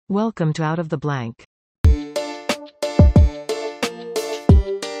Welcome to Out of the Blank.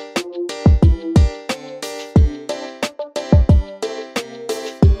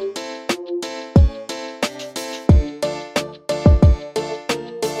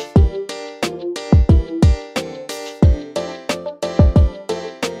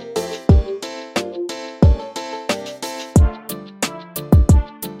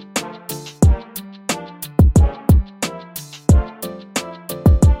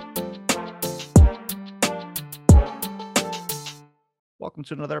 Welcome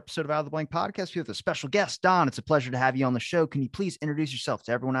to another episode of Out of the Blank Podcast. We have a special guest, Don. It's a pleasure to have you on the show. Can you please introduce yourself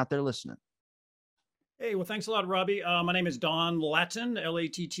to everyone out there listening? Hey, well, thanks a lot, Robbie. My name is Don Lattin,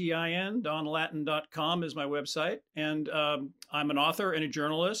 Lattin. DonLattin.com is my website. And I'm an author and a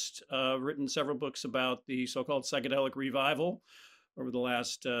journalist. Written several books about the so-called psychedelic revival over the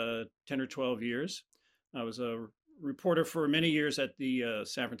last 10 or 12 years. I was a reporter for many years at the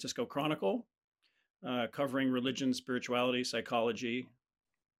San Francisco Chronicle, covering religion, spirituality, psychology,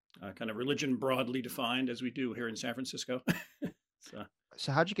 kind of religion broadly defined, as we do here in San Francisco.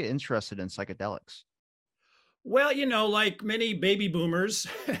 So how'd you get interested in psychedelics? Well, like many baby boomers,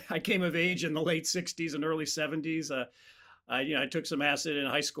 I came of age in the late 60s and early 70s. I took some acid in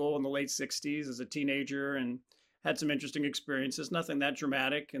high school in the late 60s as a teenager and had some interesting experiences, nothing that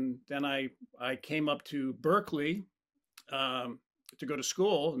dramatic. And then I came up to Berkeley to go to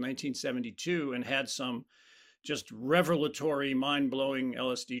school in 1972 and had some just revelatory, mind-blowing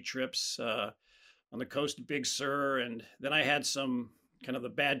LSD trips on the coast of Big Sur. And then I had some kind of the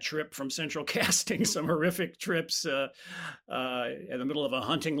bad trip from central casting, some horrific trips in the middle of a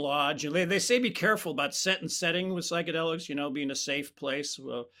hunting lodge. And they say be careful about set and setting with psychedelics, being a safe place.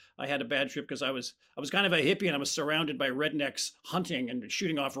 Well, I had a bad trip because I was kind of a hippie and I was surrounded by rednecks hunting and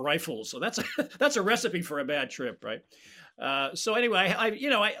shooting off rifles. So that's a recipe for a bad trip, right? So anyway,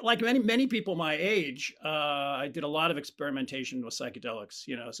 I like many people my age, I did a lot of experimentation with psychedelics,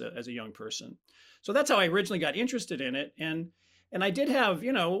 as a young person. So that's how I originally got interested in it. And I did have,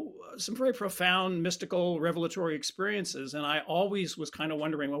 some very profound mystical revelatory experiences. And I always was kind of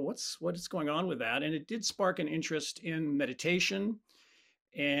wondering, well, what is going on with that? And it did spark an interest in meditation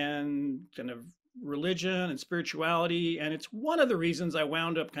and kind of religion and spirituality. And it's one of the reasons I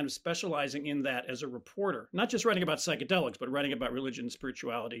wound up kind of specializing in that as a reporter, not just writing about psychedelics, but writing about religion,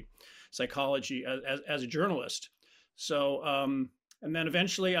 spirituality, psychology as a journalist. So, and then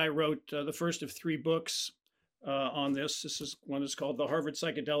eventually I wrote the first of three books on this. This is one that's called The Harvard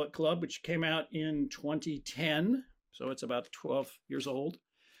Psychedelic Club, which came out in 2010. So it's about 12 years old,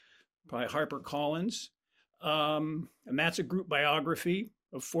 by HarperCollins. And that's a group biography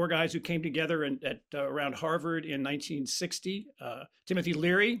of four guys who came together at around Harvard in 1960. Timothy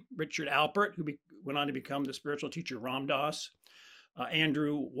Leary, Richard Alpert, who went on to become the spiritual teacher Ram Dass,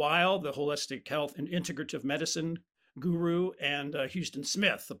 Andrew Weil, the holistic health and integrative medicine guru, and Houston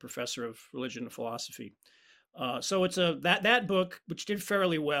Smith, the professor of religion and philosophy. So it's that book, which did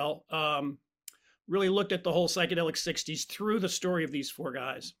fairly well, really looked at the whole psychedelic 60s through the story of these four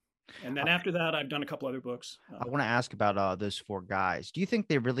guys. And then after that, I've done a couple other books. I want to ask about those four guys. Do you think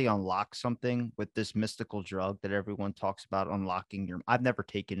they really unlock something with this mystical drug that everyone talks about unlocking your? I've never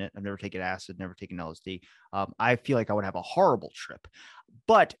taken it. I've never taken acid, never taken LSD. I feel like I would have a horrible trip,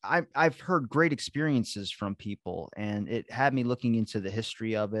 but I've heard great experiences from people, and it had me looking into the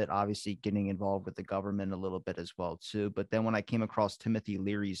history of it, obviously getting involved with the government a little bit as well too. But then when I came across Timothy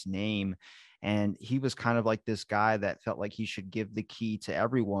Leary's name, and he was kind of like this guy that felt like he should give the key to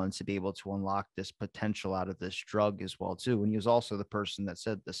everyone to be able to unlock this potential out of this drug as well too. And he was also the person that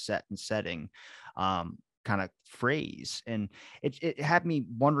said the set and setting kind of phrase. And it had me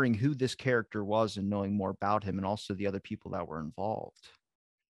wondering who this character was and knowing more about him and also the other people that were involved.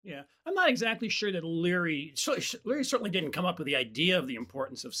 Yeah, I'm not exactly sure that Leary certainly didn't come up with the idea of the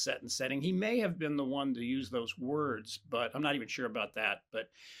importance of set and setting. He may have been the one to use those words, but I'm not even sure about that. But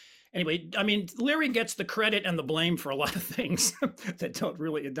anyway, I mean, Leary gets the credit and the blame for a lot of things that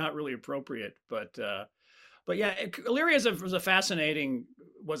are not really appropriate. But yeah, Leary was a fascinating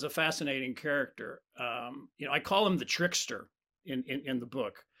character. I call him the trickster in the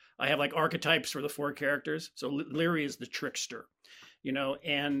book. I have like archetypes for the four characters. So Leary is the trickster,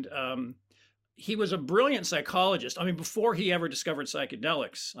 and he was a brilliant psychologist. I mean, before he ever discovered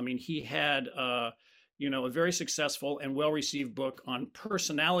psychedelics, I mean, he had a very successful and well-received book on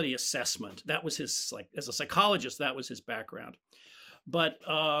personality assessment. That was his, as a psychologist, that was his background. But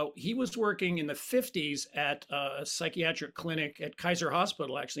he was working in the 50s at a psychiatric clinic at Kaiser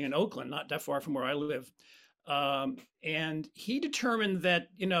Hospital, actually in Oakland, not that far from where I live. And he determined that,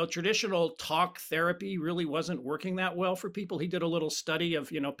 traditional talk therapy really wasn't working that well for people. He did a little study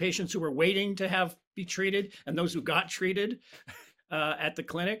of, patients who were waiting to be treated and those who got treated at the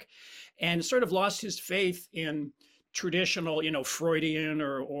clinic, and sort of lost his faith in traditional, Freudian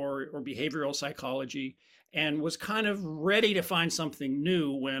or behavioral psychology, and was kind of ready to find something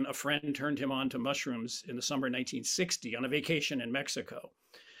new when a friend turned him on to mushrooms in the summer of 1960 on a vacation in Mexico.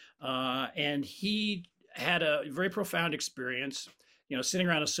 And he had a very profound experience, sitting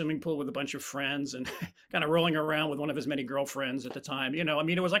around a swimming pool with a bunch of friends and kind of rolling around with one of his many girlfriends at the time.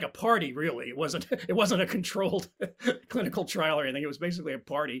 It was like a party, really. It wasn't a controlled clinical trial or anything. It was basically a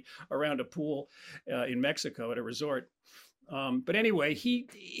party around a pool in Mexico at a resort. But anyway,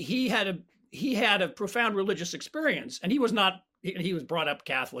 he had a profound religious experience, and he was brought up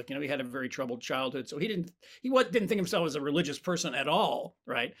Catholic. He had a very troubled childhood, so he didn't think himself as a religious person at all,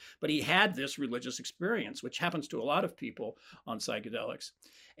 right? But he had this religious experience, which happens to a lot of people on psychedelics,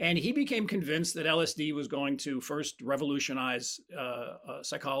 and he became convinced that LSD was going to first revolutionize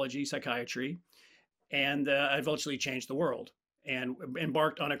psychiatry, and eventually change the world, and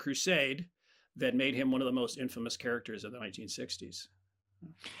embarked on a crusade that made him one of the most infamous characters of the 1960s.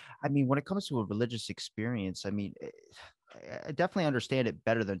 I mean, when it comes to a religious experience, I mean, I definitely understand it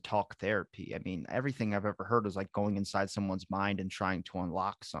better than talk therapy. I mean, everything I've ever heard is like going inside someone's mind and trying to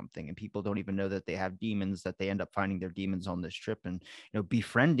unlock something. And people don't even know that they have demons, that they end up finding their demons on this trip and,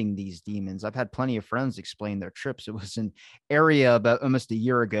 befriending these demons. I've had plenty of friends explain their trips. It was an area about almost a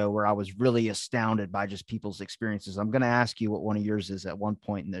year ago where I was really astounded by just people's experiences. I'm going to ask you what one of yours is at one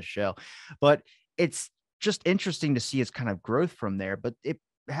point in this show, but it's just interesting to see its kind of growth from there. But it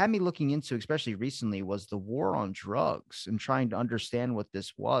had me looking into, especially recently, was the war on drugs and trying to understand what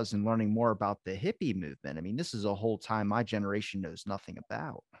this was and learning more about the hippie movement. I mean, this is a whole time my generation knows nothing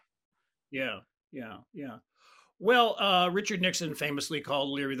about. Yeah, yeah, yeah. Well, Richard Nixon famously called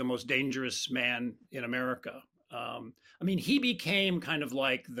Leary the most dangerous man in America. He became kind of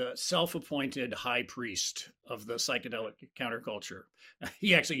like the self-appointed high priest of the psychedelic counterculture.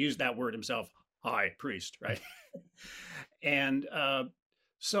 He actually used that word himself, high priest, right? And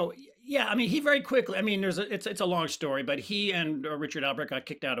so, yeah, he very quickly. It's a long story, but he and Richard Albrecht got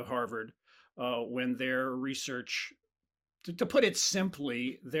kicked out of Harvard when their research, to put it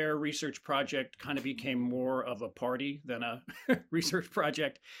simply, their research project kind of became more of a party than a research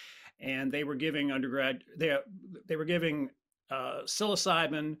project, and they were giving they were giving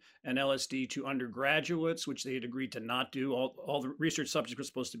psilocybin and LSD to undergraduates, which they had agreed to not do. All the research subjects were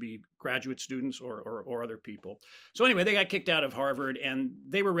supposed to be graduate students or other people. So anyway, they got kicked out of Harvard, and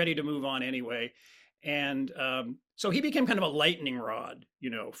they were ready to move on anyway. And so he became kind of a lightning rod,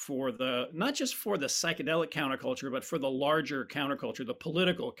 for not just for the psychedelic counterculture, but for the larger counterculture, the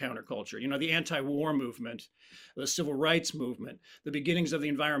political counterculture, the anti-war movement, the civil rights movement, the beginnings of the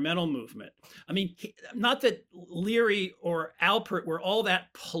environmental movement. Not that Leary or Alpert were all that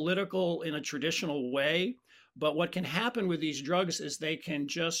political in a traditional way, but what can happen with these drugs is they can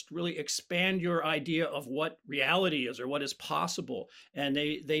just really expand your idea of what reality is or what is possible. And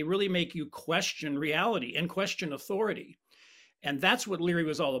they really make you question reality and question authority. And that's what Leary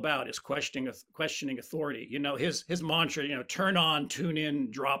was all about, is questioning authority. His mantra, turn on, tune in,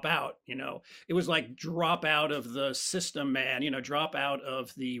 drop out. It was like drop out of the system, man, drop out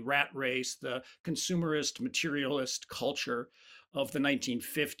of the rat race, the consumerist, materialist culture of the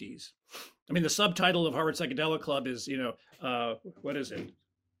 1950s. The subtitle of Harvard Psychedelic Club is, what is it?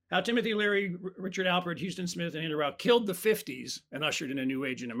 How Timothy Leary, Richard Alpert, Houston Smith, and Andrew Rao killed the 50s and ushered in a new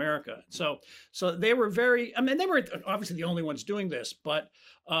age in America. So they were they were obviously the only ones doing this, but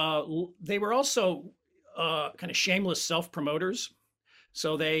they were also kind of shameless self-promoters.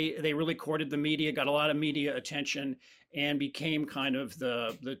 So they really courted the media, got a lot of media attention, and became kind of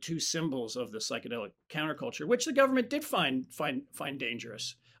the two symbols of the psychedelic counterculture, which the government did find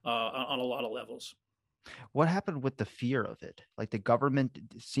dangerous on a lot of levels. What happened with the fear of it? Like the government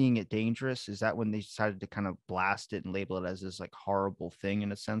seeing it dangerous, is that when they decided to kind of blast it and label it as this like horrible thing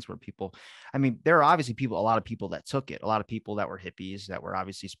in a sense where people, there are obviously a lot of people that took it, a lot of people that were hippies that were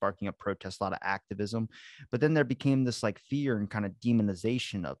obviously sparking up protests, a lot of activism, but then there became this like fear and kind of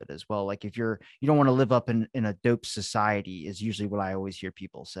demonization of it as well. Like if you don't want to live up in a dope society is usually what I always hear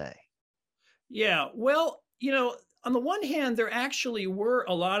people say. Yeah, well, on the one hand, there actually were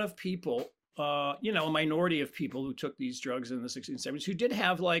a lot of people, a minority of people who took these drugs in the 60s and 70s who did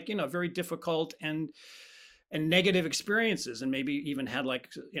have very difficult and negative experiences, and maybe even had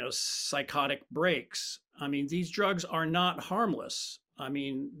psychotic breaks. These drugs are not harmless.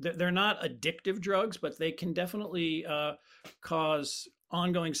 They're not addictive drugs, but they can definitely cause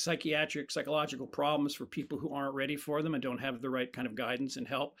ongoing psychological problems for people who aren't ready for them and don't have the right kind of guidance and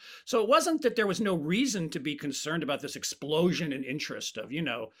help. So it wasn't that there was no reason to be concerned about this explosion in interest of,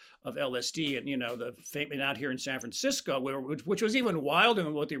 of LSD and, the famous out here in San Francisco, which was even wilder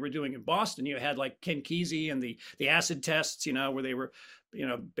than what they were doing in Boston. You had like Ken Kesey and the acid tests, where they were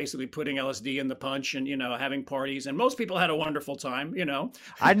basically putting LSD in the punch and, having parties. And most people had a wonderful time. I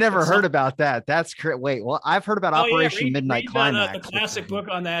But never some, heard about that. That's great. Wait, well, I've heard about oh, yeah, Operation Midnight read that. The Climax, which classic book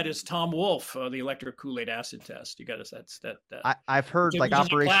on that is Tom Wolfe, The Electric Kool-Aid Acid Test. You got to, that, I've heard like which is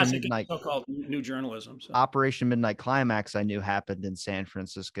a classic in so-called new journalism. So. Operation Midnight Climax I knew happened in San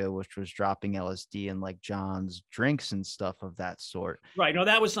Francisco, which was dropping LSD in like John's drinks and stuff of that sort. Right. No,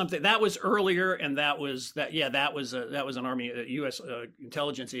 that was something that was earlier, and that was that. Yeah, that was an Army, U.S.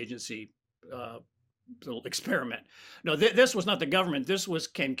 Intelligence Agency little experiment. No, this was not the government. This was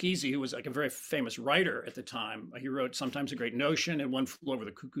Ken Kesey, who was like a very famous writer at the time. He wrote Sometimes a Great Notion and One Flew Over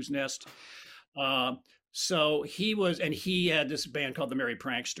the Cuckoo's Nest. So he had this band called the Merry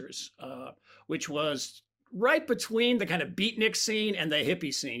Pranksters, which was right between the kind of beatnik scene and the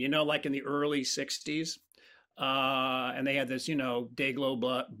hippie scene, like in the early 60s. And they had this,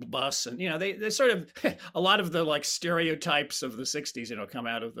 Dayglow bus, and they sort of a lot of the like stereotypes of the '60s, come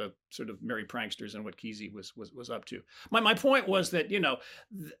out of the sort of Merry Pranksters and what Kesey was up to. My point was that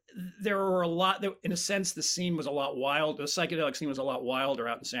there were a lot. In a sense, the scene was a lot wild. The psychedelic scene was a lot wilder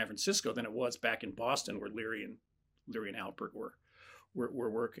out in San Francisco than it was back in Boston, where Leary and Alpert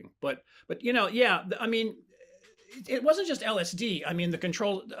were working. But yeah, I mean, it wasn't just LSD. I mean,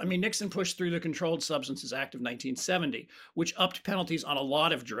 Nixon pushed through the Controlled Substances Act of 1970, which upped penalties on a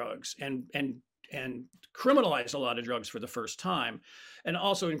lot of drugs and criminalized a lot of drugs for the first time, and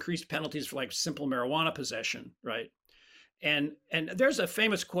also increased penalties for like simple marijuana possession, right? And there's a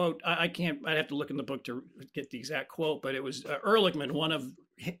famous quote. I'd have to look in the book to get the exact quote, but it was Ehrlichman,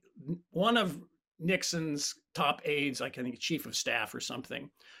 one of Nixon's top aides, like I think chief of staff or something,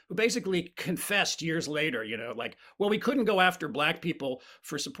 who basically confessed years later, well, we couldn't go after black people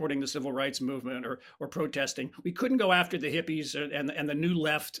for supporting the civil rights movement or protesting. We couldn't go after the hippies and the new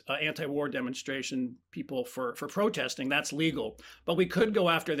left anti-war demonstration people for protesting. That's legal. But we could go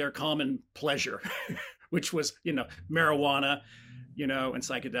after their common pleasure, which was, marijuana, and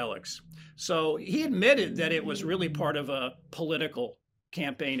psychedelics. So he admitted that it was really part of a political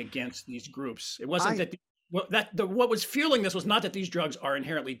campaign against these groups. It wasn't what was fueling this was not that these drugs are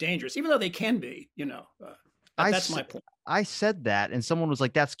inherently dangerous, even though they can be. That's my point. I said that, and someone was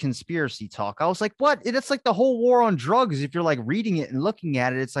like, "That's conspiracy talk." I was like, "What?" It's like the whole war on drugs. If you're like reading it and looking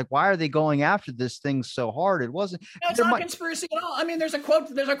at it, it's like, why are they going after this thing so hard? It wasn't. No, it's not conspiracy at all. I mean, there's a quote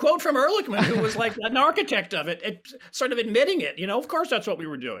from Ehrlichman, who was like an architect of it, sort of admitting it. Of course, that's what we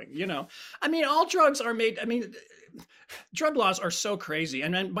were doing. I mean, all drugs are made. I mean, drug laws are so crazy,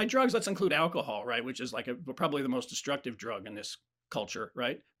 and then by drugs, let's include alcohol, right? Which is like probably the most destructive drug in this culture,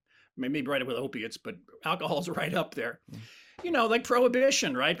 right? Maybe right with opiates, but alcohol's right up there. Like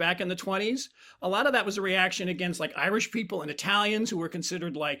prohibition, right? Back in the 20s, a lot of that was a reaction against like Irish people and Italians who were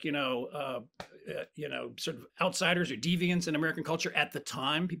considered like, sort of outsiders or deviants in American culture at the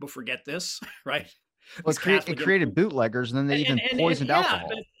time. People forget this, right? Well, it created bootleggers, and then they even poisoned alcohol.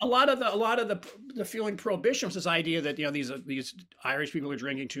 But a lot of the fueling prohibition was this idea that these Irish people are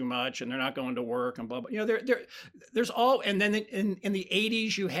drinking too much and they're not going to work and blah blah. There's all, and then in the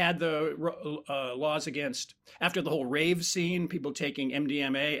 80s you had the laws against, after the whole rave scene, people taking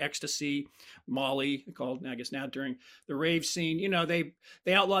MDMA, ecstasy, Molly, called I guess now during the rave scene.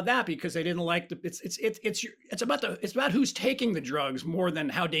 They outlawed that because they didn't like it's about who's taking the drugs more than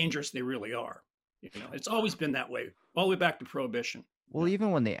how dangerous they really are. It's always been that way, all the way back to prohibition. Well, even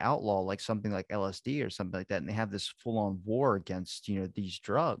when they outlaw like something like LSD or something like that, and they have this full-on war against, these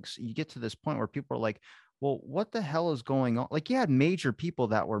drugs, you get to this point where people are like, well, what the hell is going on? Like, you had major people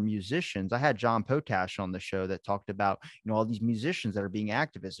that were musicians. I had John Potash on the show that talked about, all these musicians that are being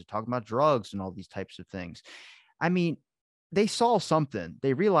activists, they're talking about drugs and all these types of things. I mean, they saw something,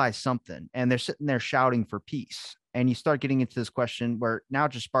 they realized something, and they're sitting there shouting for peace. And you start getting into this question where now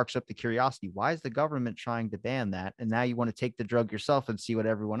it just sparks up the curiosity. Why is the government trying to ban that? And now you want to take the drug yourself and see what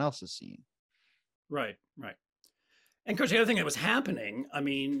everyone else is seeing. Right. And of course, the other thing that was happening, I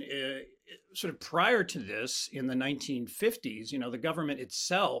mean, sort of prior to this in the 1950s, the government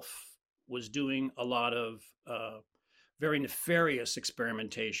itself was doing a lot of very nefarious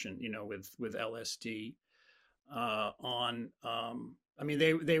experimentation, with LSD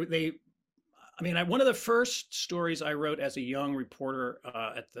one of the first stories I wrote as a young reporter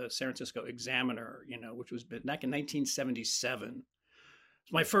at the San Francisco Examiner, which was back in 1977,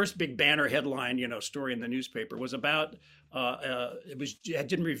 my first big banner headline, story in the newspaper was about it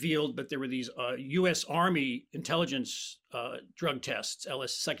didn't revealed, but there were these U.S. Army intelligence drug tests,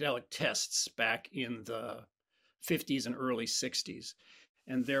 psychedelic tests back in the 50s and early 60s,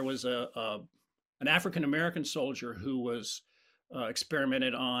 and there was an African American soldier who was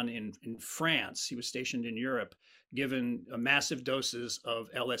experimented on in France. He was stationed in Europe, given massive doses of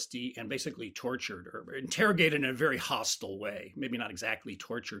LSD and basically tortured or interrogated in a very hostile way. Maybe not exactly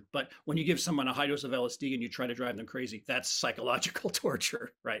tortured, but when you give someone a high dose of LSD and you try to drive them crazy, that's psychological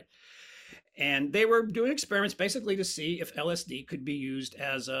torture, right? And they were doing experiments basically to see if LSD could be used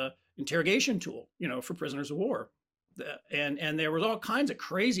as a interrogation tool, for prisoners of war. And there was all kinds of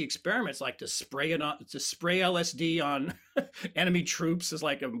crazy experiments, like to spray LSD on enemy troops as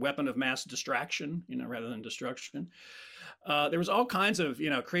like a weapon of mass distraction, rather than destruction. There was all kinds of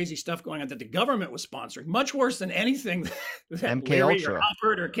crazy stuff going on that the government was sponsoring, much worse than anything that MK Larry or Ultra.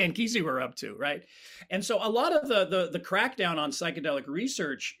 Alfred or Ken Kesey were up to, right? And so a lot of the crackdown on psychedelic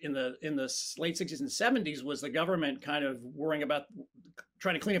research in the late 60s and 70s was the government kind of worrying about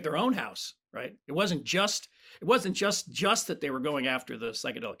trying to clean up their own house, right? It wasn't just that they were going after the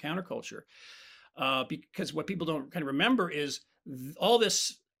psychedelic counterculture, because what people don't kind of remember is all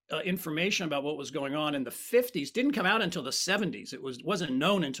this information about what was going on in the 50s didn't come out until the 70s. It wasn't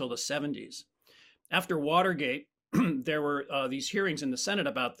known until the 70s. After Watergate, there were these hearings in the Senate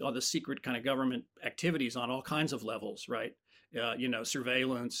about all the secret kind of government activities on all kinds of levels, right?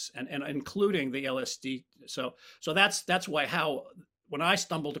 Surveillance and including the LSD. So that's why when I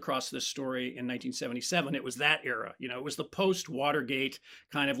stumbled across this story in 1977, it was that era. It was the post-Watergate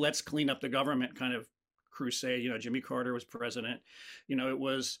kind of let's clean up the government kind of crusade. Jimmy Carter was president. It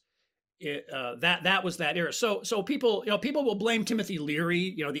was that was that era. So people will blame Timothy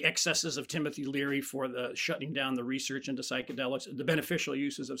Leary, the excesses of Timothy Leary for the shutting down the research into psychedelics, the beneficial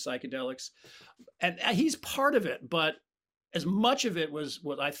uses of psychedelics, and he's part of it. But as much of it was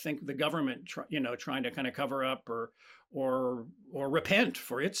what I think the government, trying to kind of cover up or repent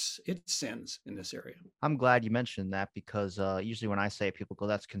for its sins in this area. I'm glad you mentioned that because usually when I say it, people go,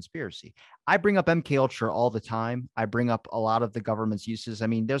 that's conspiracy. I bring up MK Ultra all the time. I bring up a lot of the government's uses. I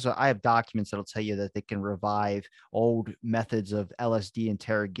mean, I have documents that'll tell you that they can revive old methods of LSD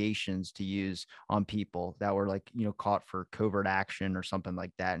interrogations to use on people that were caught for covert action or something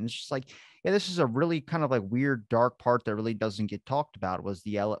like that. And it's just like, yeah, this is a really kind of like weird, dark part that really doesn't get talked about was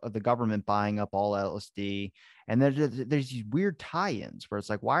the government buying up all LSD. And then there's these weird tie-ins where it's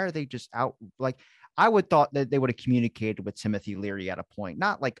like, why are they just out? Like, I would thought that they would have communicated with Timothy Leary at a point,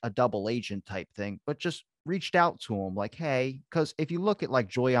 not like a double agent type thing, but just reached out to him like, hey, because if you look at like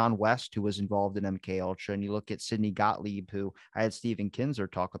Joyanne West, who was involved in MK Ultra, and you look at Sidney Gottlieb, who I had Stephen Kinzer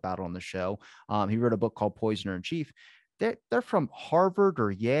talk about on the show. He wrote a book called Poisoner in Chief. They're from Harvard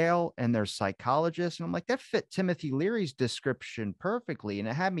or Yale, and they're psychologists. And I'm like, that fit Timothy Leary's description perfectly. And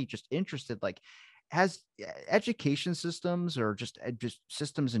it had me just interested, like, has education systems or just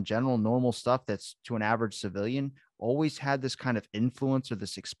systems in general, normal stuff that's to an average civilian, always had this kind of influence or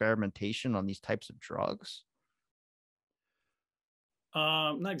this experimentation on these types of drugs?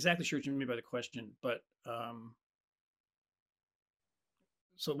 Not exactly sure what you mean by the question, but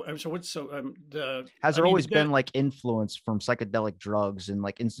has I there mean, always been like influence from psychedelic drugs and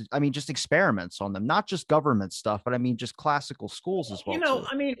like just experiments on them, not just government stuff, but I mean just classical schools as well too.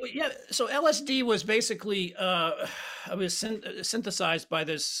 I mean, yeah. So LSD was basically it was synthesized by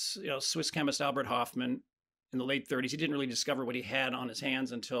this Swiss chemist Albert Hofmann in the late 30s. He didn't really discover what he had on his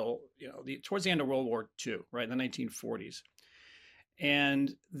hands until towards the end of World War II, right in the 1940s.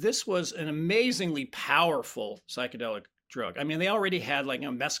 And this was an amazingly powerful psychedelic drug. I mean, they already had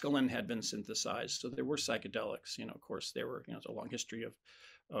mescaline had been synthesized, so there were psychedelics. Of course, there were it's a long history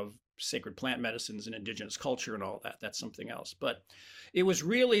of sacred plant medicines and indigenous culture and all that. That's something else. But it was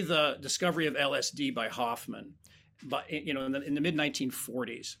really the discovery of LSD by Hofmann, but in the mid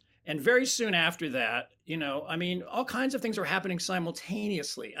 1940s. And very soon after that, I mean, all kinds of things were happening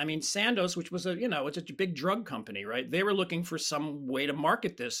simultaneously. I mean, Sandoz, which was it's a big drug company, right? They were looking for some way to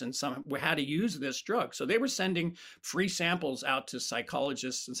market this and how to use this drug. So they were sending free samples out to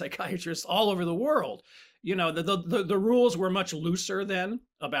psychologists and psychiatrists all over the world. The rules were much looser then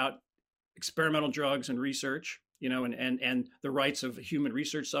about experimental drugs and research, and the rights of human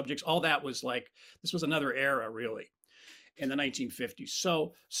research subjects. All that was this was another era, really, in the 1950s.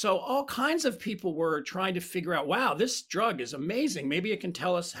 So all kinds of people were trying to figure out, wow, this drug is amazing. Maybe it can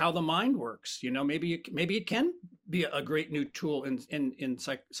tell us how the mind works. Maybe it can be a great new tool in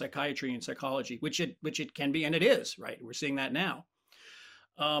psychiatry and psychology, which it can be, and it is, right? We're seeing that now.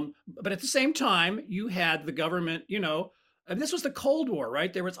 But at the same time, you had the government, and this was the Cold War,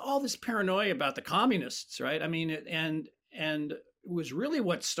 right? There was all this paranoia about the communists, right? I mean, and it was really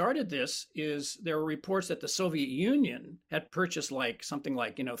what started this is there were reports that the Soviet Union had purchased like something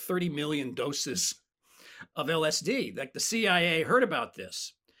like 30 million doses of LSD. Like the CIA heard about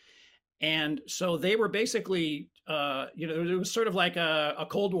this, and so they were basically, it was sort of like a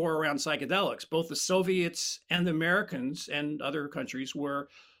Cold War around psychedelics. Both the Soviets and the Americans and other countries were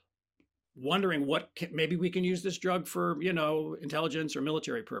wondering maybe we can use this drug for, intelligence or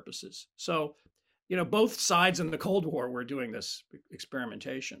military purposes. So, both sides in the Cold War were doing this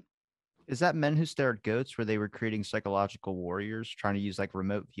experimentation. Is that Men Who Stare at Goats, where they were creating psychological warriors, trying to use like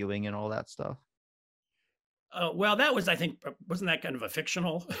remote viewing and all that stuff? Well, that was, I think, wasn't that kind of a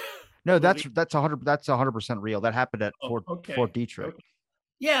fictional No, movie? that's 100% real. That happened at Oh, Fort okay. Detrick. Okay.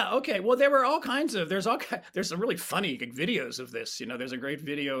 Yeah, okay. Well, there were there's some really funny videos of this. There's a great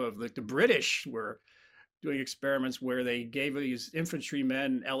video of the British were doing experiments where they gave these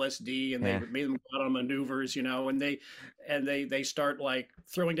infantrymen LSD and they Yeah. made them go out on maneuvers, and they start like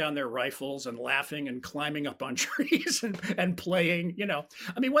throwing down their rifles and laughing and climbing up on trees and playing,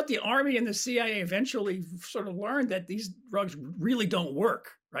 I mean, what the army and the CIA eventually sort of learned that these drugs really don't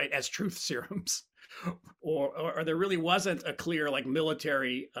work, right, as truth serums. Or there really wasn't a clear like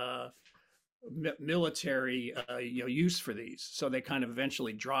military use for these, so they kind of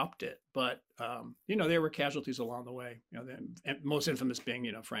eventually dropped it. But there were casualties along the way, the most infamous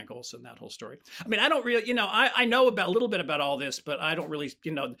being Frank Olson, that whole story. I mean, I don't really, I know about a little bit about all this, but I don't really,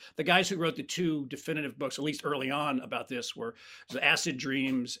 the guys who wrote the two definitive books, at least early on, about this were Acid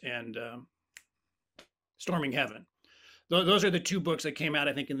Dreams and Storming Heaven. Those are the two books that came out,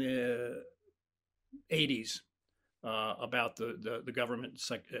 I think, in the 80s, about the government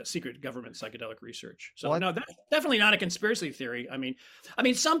secret government psychedelic research. So What? no, that's definitely not a conspiracy theory. I mean,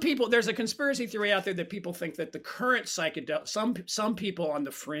 some people, there's a conspiracy theory out there that people think that the current psychedelic, some people on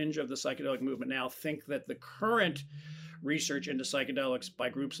the fringe of the psychedelic movement now think that the current research into psychedelics by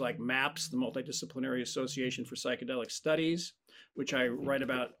groups like MAPS, the Multidisciplinary Association for Psychedelic Studies, which I write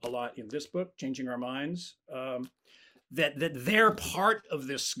about a lot in this book, Changing Our Minds, that they're part of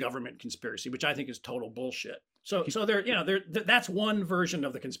this government conspiracy, which I think is total bullshit. So that's one version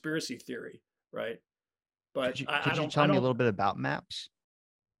of the conspiracy theory, right? But I Could you don't tell me a little bit about maps?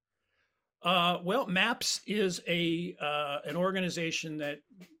 well, MAPS is an organization that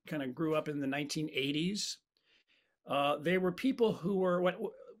kind of grew up in the 1980s. They were people who were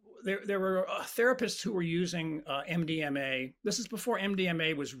there were therapists who were using MDMA. This is before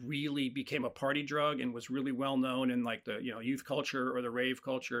MDMA was really became a party drug and was really well known in like the youth culture or the rave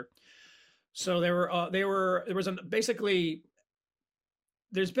culture. So basically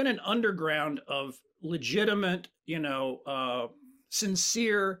there's been an underground of legitimate,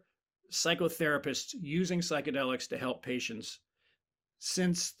 sincere psychotherapists using psychedelics to help patients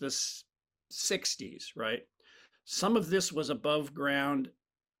since the 60s, right? Some of this was above ground,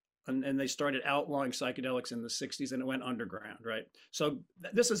 and they started outlawing psychedelics in the 60s and it went underground, right? So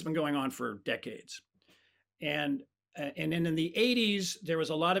this has been going on for decades. And then in the 80s, there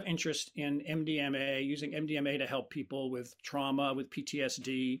was a lot of interest in MDMA, using MDMA to help people with trauma, with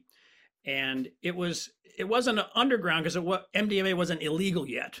PTSD. And it wasn't underground because MDMA wasn't illegal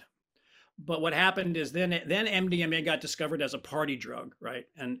yet. But what happened is then MDMA got discovered as a party drug, right?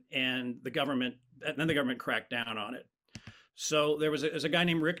 And then the government cracked down on it. So there's a guy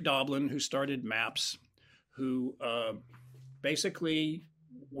named Rick Doblin who started MAPS, who basically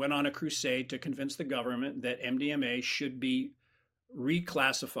went on a crusade to convince the government that MDMA should be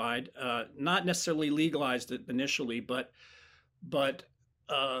reclassified, not necessarily legalized initially, but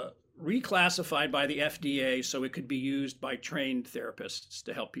reclassified by the FDA so it could be used by trained therapists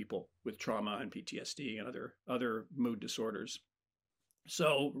to help people with trauma and PTSD and other mood disorders.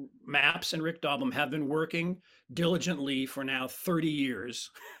 So MAPS and Rick Doblin have been working diligently for now 30 years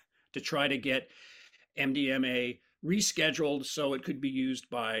to try to get MDMA rescheduled so it could be used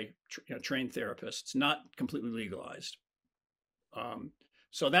by trained therapists, not completely legalized.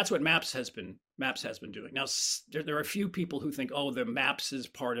 So that's what MAPS has been doing. Now there are a few people who think, oh, the MAPS is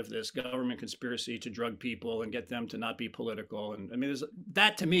part of this government conspiracy to drug people and get them to not be political. And I mean,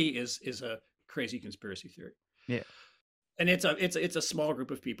 that to me is a crazy conspiracy theory. Yeah. And it's a small group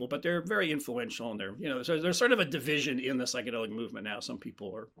of people, but they're very influential, and they're so there's sort of a division in the psychedelic movement now. Some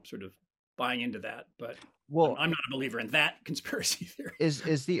people are sort of buying into that, but Well, I'm not a believer in that conspiracy theory.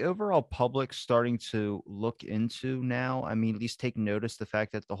 is the overall public starting to look into now? I mean, at least take notice the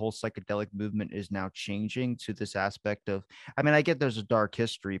fact that the whole psychedelic movement is now changing to this aspect of. I mean, I get there's a dark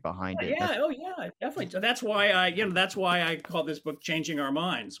history behind it. Yeah, oh yeah, definitely. So that's why I call this book "Changing Our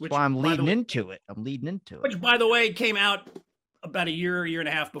Minds," That's why I'm leading into it. I'm leading into it. which by the way came out about a year and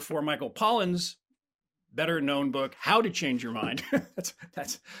a half before Michael Pollan's better known book, How to Change Your Mind.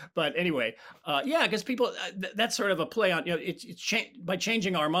 that's. But anyway, yeah, because people that's sort of a play on by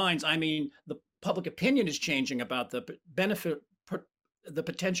changing our minds. I mean, the public opinion is changing about the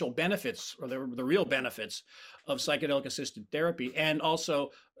potential benefits or the real benefits of psychedelic assisted therapy, and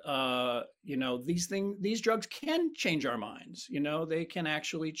also these drugs can change our minds. They can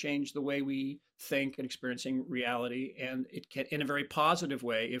actually change the way we think and experiencing reality, and it can in a very positive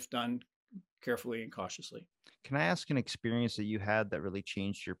way if done carefully and cautiously. Can I ask an experience that you had that really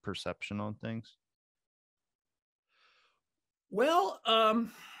changed your perception on things? Well,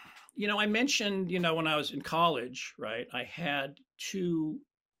 I mentioned, when I was in college, right? I had two.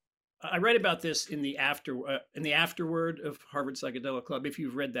 I write about this in the afterword of Harvard Psychedelic Club. If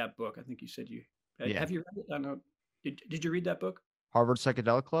you've read that book, I think you said you Yeah. have you read it? I don't know. Did you read that book? Harvard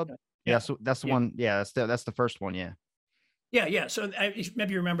Psychedelic Club? Yeah. Yeah, Yeah. so that's the Yeah. one. Yeah, that's the first one. Yeah. Yeah, yeah. So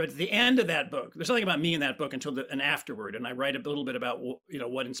maybe you remember at the end of that book, there's something about me in that book until an afterward, and I write a little bit about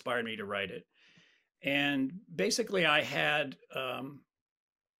what inspired me to write it. And basically, I had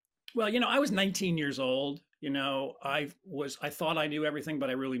well, I was 19 years old. I thought I knew everything, but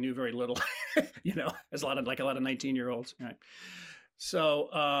I really knew very little. As a lot of 19-year-olds. Right. So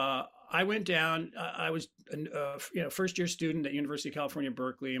I went down. I was first year student at University of California,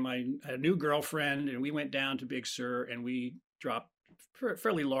 Berkeley, and I had a new girlfriend, and we went down to Big Sur, and we dropped a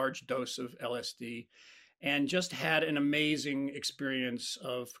fairly large dose of LSD, and just had an amazing experience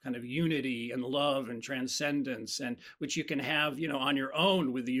of kind of unity and love and transcendence, and which you can have on your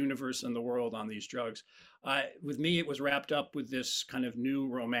own with the universe and the world on these drugs. With me, it was wrapped up with this kind of new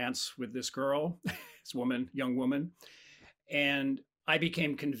romance with this girl, this young woman, and I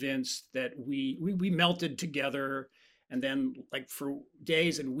became convinced that we melted together. And then, like, for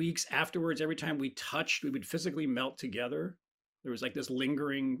days and weeks afterwards, every time we touched, we would physically melt together. There was like this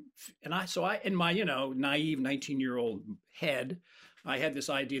lingering, and in my naive 19-year-old head, I had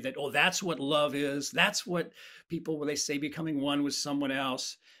this idea that, oh, that's what love is. That's what people, when they say becoming one with someone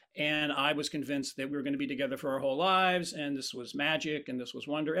else. And I was convinced that we were going to be together for our whole lives, and this was magic, and this was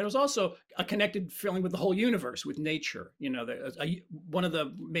wonder. And it was also a connected feeling with the whole universe, with nature. One of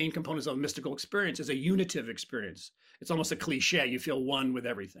the main components of a mystical experience is a unitive experience. It's almost a cliche. You feel one with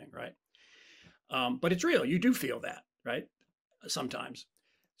everything, right? But it's real. You do feel that, right? Sometimes.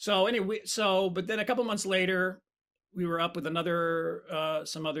 So anyway, but then a couple months later, we were up with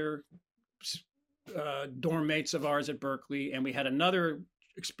some other dorm mates of ours at Berkeley, and we had another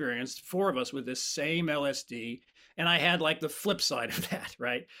experience, four of us with this same LSD. And I had like the flip side of that,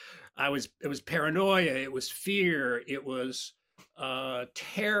 right? It was paranoia, it was fear, it was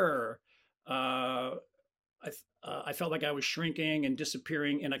terror. I felt like I was shrinking and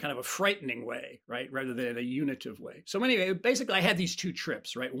disappearing in a kind of a frightening way, right, rather than a unitive way. So anyway, basically, I had these two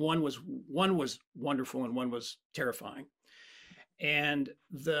trips, right? One was wonderful, and one was terrifying. And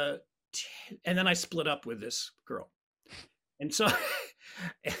and then I split up with this girl, and so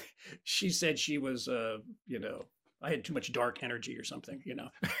she said she was, I had too much dark energy or something,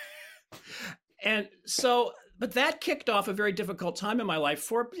 And so, but that kicked off a very difficult time in my life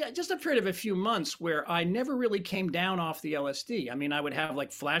for just a period of a few months where I never really came down off the LSD. I mean, I would have like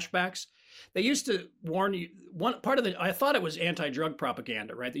flashbacks. They used to warn you. One part of I thought it was anti-drug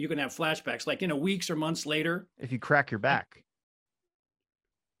propaganda, right? That you can have flashbacks, like, weeks or months later. If you crack your back.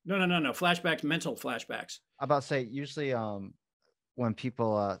 No. Flashbacks, mental flashbacks. I'm about to say, usually, when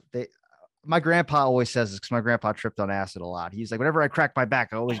people, my grandpa always says this because my grandpa tripped on acid a lot. He's like, whenever I crack my back,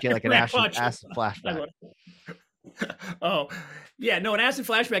 I always get like an acid flashback. Oh, yeah. No, an acid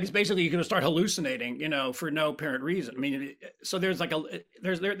flashback is basically you're going to start hallucinating, for no apparent reason. I mean, so there's like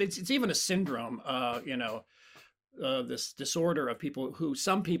it's even a syndrome, this disorder of people who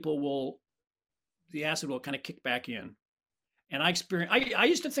the acid will kind of kick back in. And I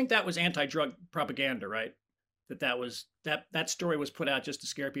used to think that was anti-drug propaganda, right? That story was put out just to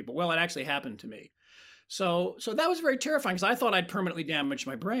scare people. Well, it actually happened to me. So that was very terrifying because I thought I'd permanently damaged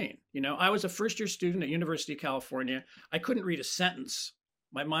my brain. I was a first year student at University of California. I couldn't read a sentence.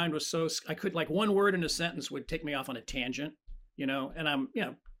 My mind was I could, like, one word in a sentence would take me off on a tangent, and I'm,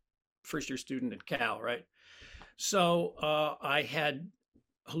 first year student at Cal, right? So I had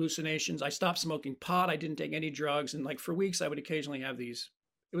hallucinations. I stopped smoking pot. I didn't take any drugs. And like for weeks, I would occasionally have these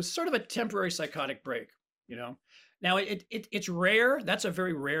It was sort of a temporary psychotic break, you know. Now it's rare. That's a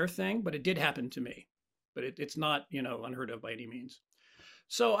very rare thing, but it did happen to me. But it's not, unheard of by any means.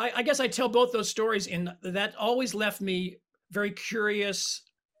 So I guess I tell both those stories, and that always left me very curious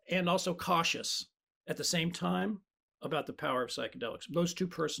and also cautious at the same time about the power of psychedelics. Those two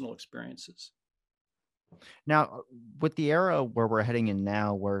personal experiences. Now, with the era where we're heading in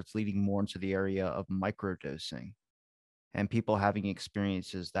now, where it's leading more into the area of microdosing and people having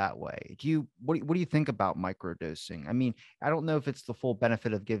experiences that way. What do you think about microdosing? I mean, I don't know if it's the full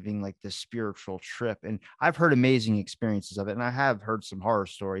benefit of giving like this spiritual trip. And I've heard amazing experiences of it, and I have heard some horror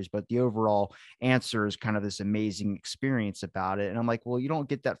stories, but the overall answer is kind of this amazing experience about it. And I'm like, well, you don't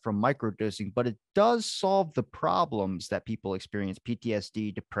get that from microdosing, but it does solve the problems that people experience: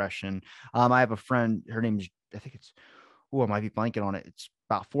 PTSD, depression. I have a friend, her name is, I think it's, oh, I might be blanking on it. It's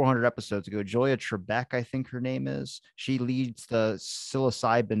about 400 episodes ago. Joya Trebek, I think her name is. She leads the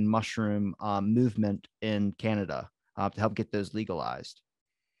psilocybin mushroom movement in Canada to help get those legalized.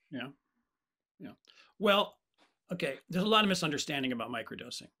 Yeah. Yeah. Well, okay. There's a lot of misunderstanding about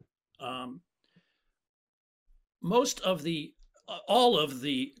microdosing. Um, most of the all of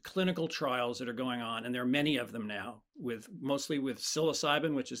the clinical trials that are going on, and there are many of them now, with mostly with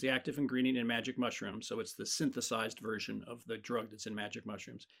psilocybin, which is the active ingredient in magic mushrooms. So it's the synthesized version of the drug that's in magic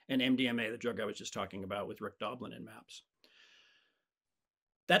mushrooms, and MDMA, the drug I was just talking about with Rick Doblin and MAPS.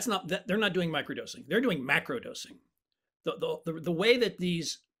 That's not that they're not doing microdosing; they're doing macrodosing. The way that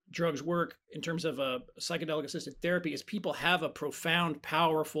these drugs work in terms of a psychedelic assisted therapy is people have a profound,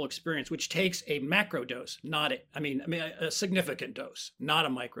 powerful experience, which takes a macro dose, not a significant dose, not a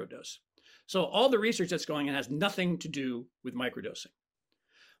micro dose. So all the research that's going on has nothing to do with microdosing.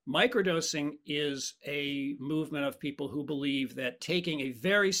 Microdosing is a movement of people who believe that taking a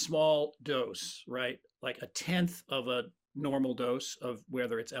very small dose, right, like a tenth of a normal dose of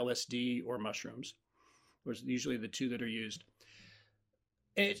whether it's LSD or mushrooms, which are usually the two that are used,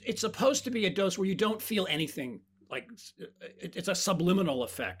 it's supposed to be a dose where you don't feel anything. Like it's a subliminal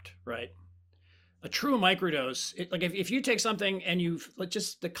effect, right? A true microdose, like if you take something and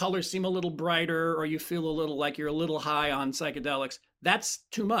just the colors seem a little brighter, or you feel a little like you're a little high on psychedelics, that's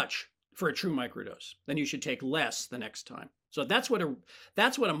too much for a true microdose. Then you should take less the next time. So that's what a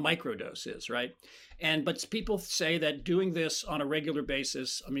microdose is, right? But people say that doing this on a regular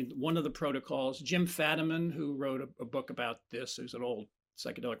basis, I mean, one of the protocols, Jim Fadiman, who wrote a book about this, who's an old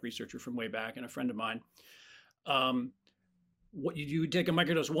psychedelic researcher from way back and a friend of mine, what you take a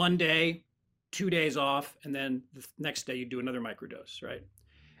microdose one day, 2 days off, and then the next day you do another microdose, right?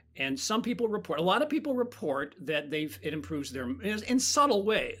 And a lot of people report that it improves their, in subtle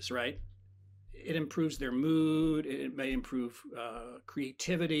ways, right? It improves their mood. It may improve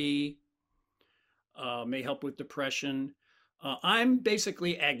creativity, may help with depression. I'm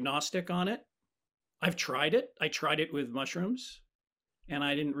basically agnostic on it. I've tried it. I tried it with mushrooms, and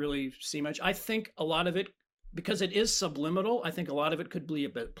I didn't really see much. I think a lot of it, because it is subliminal, I think a lot of it could be a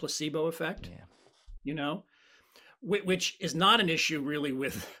placebo effect, which is not an issue really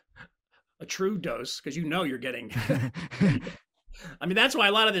with a true dose, because you're getting. I mean, that's why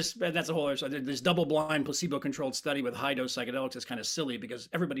a lot of that's a whole other side. This double-blind, placebo-controlled study with high-dose psychedelics is kind of silly, because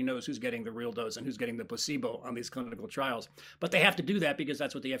everybody knows who's getting the real dose and who's getting the placebo on these clinical trials. But they have to do that because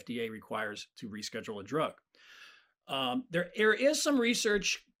that's what the FDA requires to reschedule a drug. There is some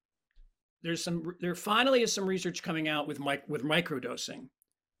research. There finally is some research coming out with microdosing,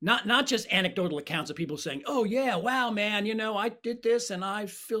 not just anecdotal accounts of people saying, "Oh yeah, wow, man, I did this and I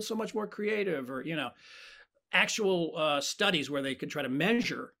feel so much more creative," or actual studies where they could try to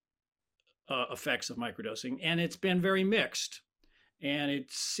measure effects of microdosing, and it's been very mixed. And it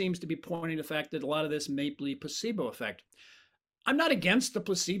seems to be pointing to the fact that a lot of this may be placebo effect. I'm not against the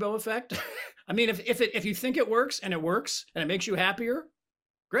placebo effect. I mean, if you think it works and it makes you happier,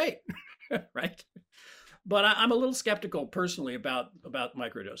 great, right? But I'm a little skeptical personally about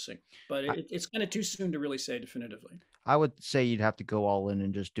microdosing. But it's kind of too soon to really say definitively. I would say you'd have to go all in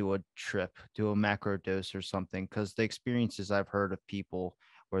and just do a trip, do a macro dose or something, because the experiences I've heard of people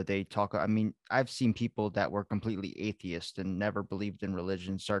where they talk, I mean, I've seen people that were completely atheist and never believed in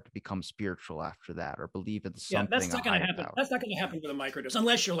religion start to become spiritual after that, or believe in something. Yeah, that's not going to happen. That's not going to happen with a microdose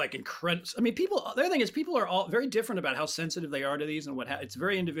unless you're like incredible. I mean, the other thing is people are all very different about how sensitive they are to these, and it's a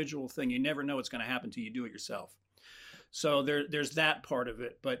very individual thing. You never know what's going to happen till you do it yourself. So there's that part of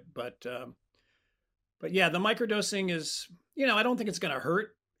it. But yeah, the microdosing is, I don't think it's going to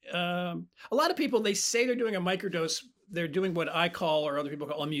hurt. A lot of people, they say they're doing a microdose. They're doing what I call, or other people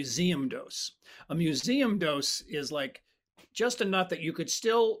call, a museum dose. A museum dose is like just enough that you could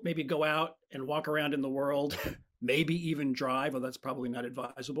still maybe go out and walk around in the world, maybe even drive, although that's probably not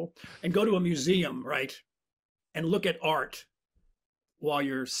advisable, and go to a museum, right? And look at art while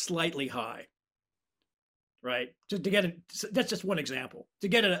you're slightly high, right? Just to get it, that's just one example. To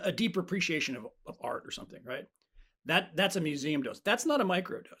get a deeper appreciation of art or something, right? That's a museum dose. That's not a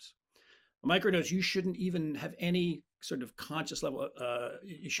microdose. A microdose, you shouldn't even have any sort of conscious level.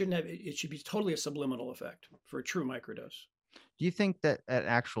 You shouldn't have. It should be totally a subliminal effect for a true microdose. Do you think that an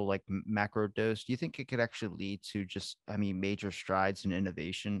actual like macro dose, do you think it could actually lead to just, I mean, major strides in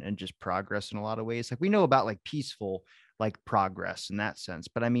innovation and just progress in a lot of ways? Like we know about like peaceful like progress in that sense,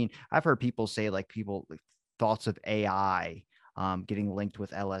 but I mean, I've heard people say like people like thoughts of AI getting linked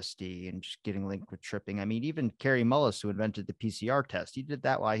with LSD and just getting linked with tripping. I mean, even Kerry Mullis, who invented the PCR test, he did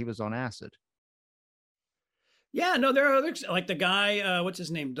that while he was on acid. Yeah, no, there are others like the guy. What's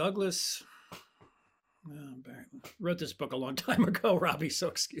his name? Douglas. Wrote this book a long time ago, Robbie. So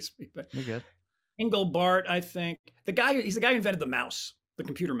excuse me, but You're good. Engelbart, I think the guy. He's the guy who invented the mouse, the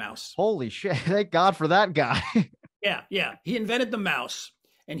computer mouse. Holy shit. Thank God for that guy. Yeah, yeah. He invented the mouse,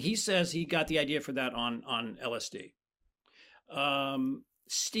 and he says he got the idea for that on LSD.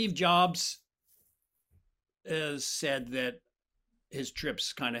 Steve Jobs has said that his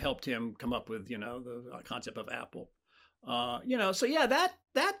trips kind of helped him come up with the concept of Apple. So yeah,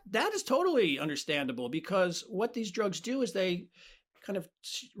 that is totally understandable because what these drugs do is they kind of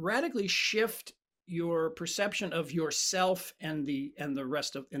radically shift your perception of yourself and the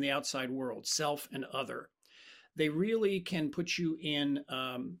rest of in the outside world, self and other. They really can put you in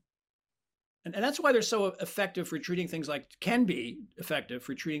and that's why they're so effective for treating things like can be effective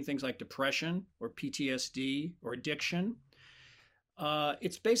for treating things like depression or PTSD or addiction.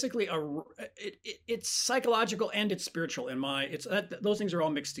 It's basically it's psychological and it's spiritual in my it's those things are all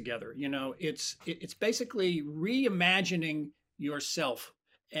mixed together. It's basically reimagining yourself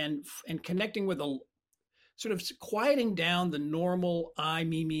and connecting with a sort of quieting down the normal I,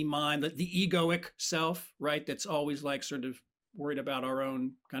 me mind, the egoic self, right? That's always like sort of worried about our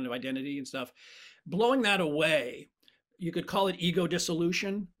own kind of identity and stuff. Blowing that away, you could call it ego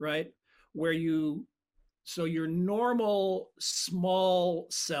dissolution, right? Where your normal small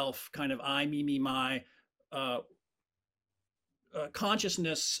self, kind of I, me, my, uh,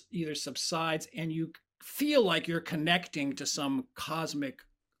 consciousness either subsides and you feel like you're connecting to some cosmic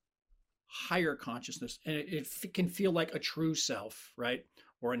higher consciousness, and it can feel like a true self, right?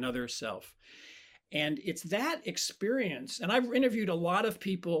 Or another self. And it's that experience. And I've interviewed a lot of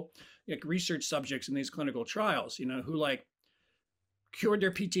people, like research subjects in these clinical trials, who like cured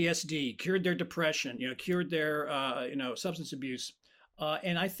their PTSD, cured their depression, cured their, substance abuse.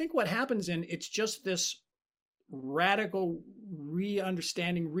 And I think what happens it's just this radical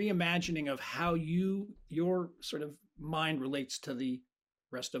re-understanding, reimagining of how your sort of mind relates to the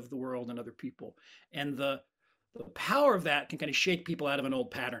rest of the world and other people. And the power of that can kind of shake people out of an old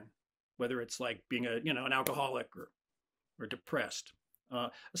pattern, whether it's like being an alcoholic or depressed,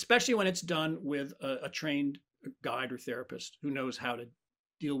 especially when it's done with a trained guide or therapist who knows how to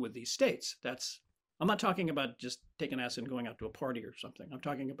deal with these states. I'm not talking about just taking acid and going out to a party or something. I'm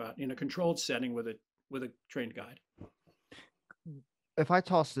talking about in a controlled setting with a trained guide. If I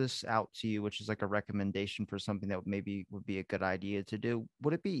toss this out to you, which is like a recommendation for something that maybe would be a good idea to do,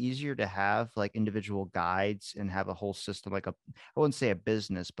 would it be easier to have like individual guides and have a whole system, like I wouldn't say a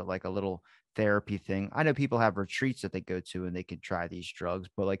business, but like a little therapy thing? I know people have retreats that they go to and they can try these drugs,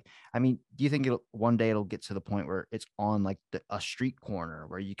 but like, I mean, do you think one day it'll get to the point where it's on like a street corner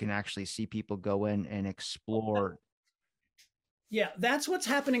where you can actually see people go in and explore? Yeah, that's what's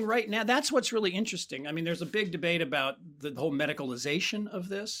happening right now. That's what's really interesting. I mean, there's a big debate about the whole medicalization of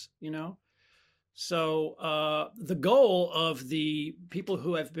this, So the goal of the people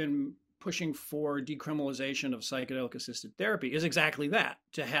who have been pushing for decriminalization of psychedelic assisted therapy is exactly that,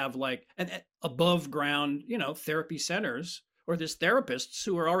 to have like an above ground, therapy centers or there's therapists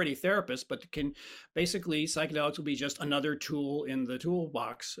who are already therapists, but can basically psychedelics will be just another tool in the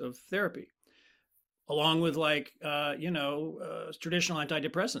toolbox of therapy along with like traditional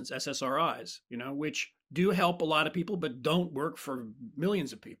antidepressants, SSRIs, which do help a lot of people but don't work for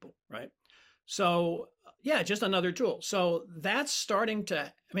millions of people, right? So yeah, just another tool. So that's starting to,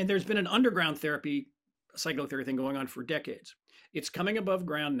 I mean, there's been an underground therapy, psychotherapy thing going on for decades. It's coming above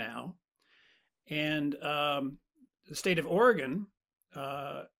ground now. And the state of Oregon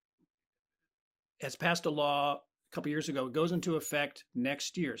has passed a law a couple years ago. It goes into effect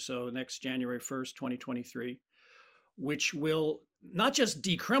next year, so next January 1st, 2023, which will not just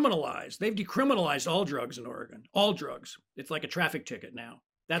decriminalize, they've decriminalized all drugs in Oregon, all drugs. It's like a traffic ticket now.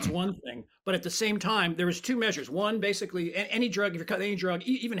 That's one thing. But at the same time, there was two measures. One, basically, any drug, if you're cutting any drug,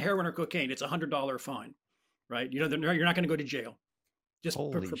 even heroin or cocaine, it's $100 fine, right? You're not going to go to jail.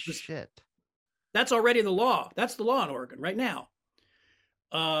 Holy shit. That's already the law. That's the law in Oregon right now.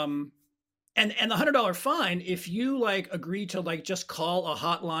 And the $100 fine, if you like agree to like just call a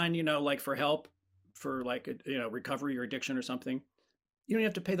hotline, like for help for like recovery or addiction or something, you don't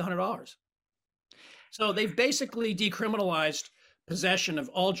have to pay the $100. So they've basically decriminalized possession of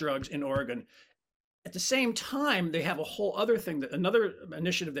all drugs in Oregon. At the same time, they have a whole other thing, another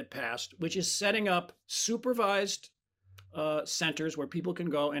initiative that passed, which is setting up supervised centers where people can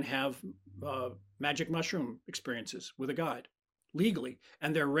go and have magic mushroom experiences with a guide legally.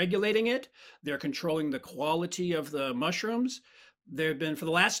 And they're regulating it. They're controlling the quality of the mushrooms. They've been, for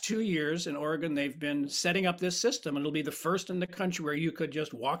the last 2 years in Oregon, they've been setting up this system. And it'll be the first in the country where you could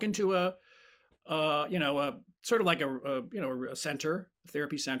just walk into a sort of like a center, a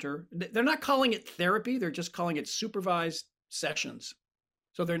therapy center. They're not calling it therapy. They're just calling it supervised sessions.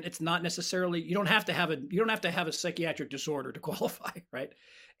 So it's not necessarily, you don't have to have a psychiatric disorder to qualify, right?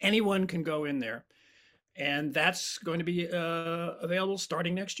 Anyone can go in there, and that's going to be available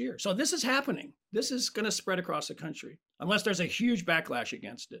starting next year. So this is happening. This is going to spread across the country, unless there's a huge backlash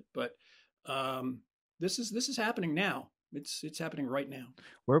against it. But this is happening now. It's happening right now.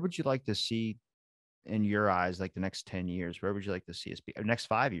 Where would you like to see, in your eyes, like the next 10 years? Where would you like to see us be? Or next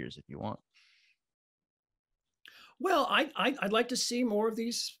 5 years, if you want? Well, I'd like to see more of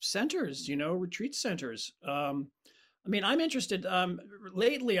these centers, retreat centers. I mean, I'm interested.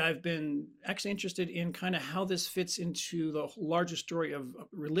 Lately, I've been actually interested in kind of how this fits into the larger story of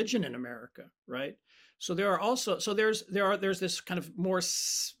religion in America, right? So there's this kind of more,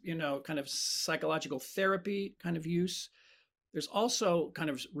 kind of psychological therapy kind of use. There's also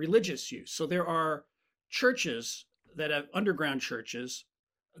kind of religious use. So there are churches that have underground churches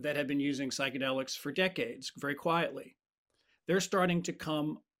that have been using psychedelics for decades, very quietly. They're starting to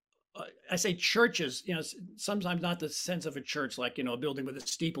come. I say churches, sometimes not the sense of a church, like, a building with a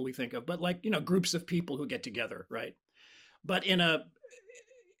steeple we think of, but like, groups of people who get together, right? But in a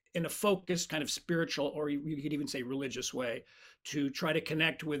focused kind of spiritual, or you could even say religious way, to try to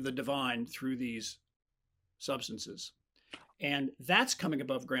connect with the divine through these substances. And that's coming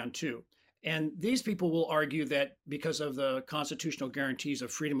above ground too. And these people will argue that because of the constitutional guarantees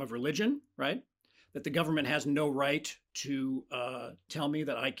of freedom of religion, right, that the government has no right to tell me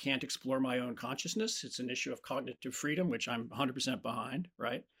that I can't explore my own consciousness. It's an issue of cognitive freedom, which I'm 100% behind,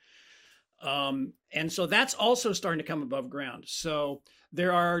 right? And so that's also starting to come above ground. So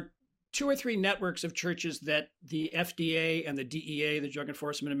there are 2 or 3 networks of churches that the FDA and the DEA, the Drug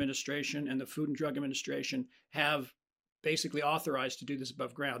Enforcement Administration, and the Food and Drug Administration have basically authorized to do this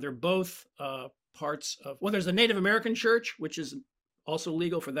above ground. They're both parts of, well, there's the Native American Church, which is also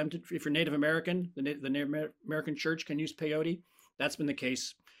legal for them to, if you're Native American, the Native American Church can use peyote. That's been the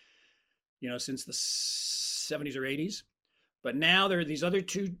case, since the 70s or 80s. But now there are these other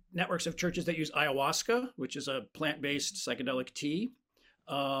 2 networks of churches that use ayahuasca, which is a plant-based psychedelic tea.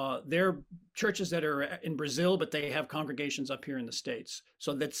 They're churches that are in Brazil, but they have congregations up here in the States.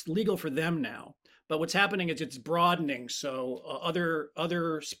 So that's legal for them now. But what's happening is it's broadening. So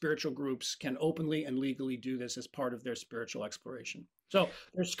other spiritual groups can openly and legally do this as part of their spiritual exploration. So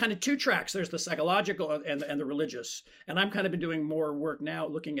there's kind of 2 tracks. There's the psychological and the religious. And I'm kind of been doing more work now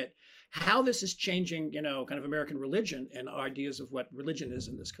looking at how this is changing, kind of American religion and ideas of what religion is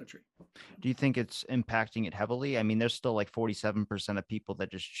in this country. Do you think it's impacting it heavily? I mean, there's still like 47% of people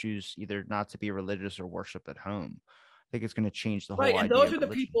that just choose either not to be religious or worship at home. I think it's going to change the whole idea. Right, and those are the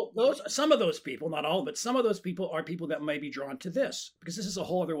religion. people. Some of those people, not all, but some of those people are people that may be drawn to this, because this is a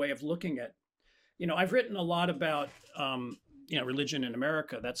whole other way of looking at. I've written a lot about religion in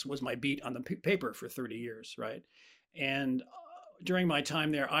America. That was my beat on the paper for 30 years, right? And during my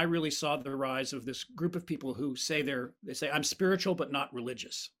time there, I really saw the rise of this group of people who say I'm spiritual but not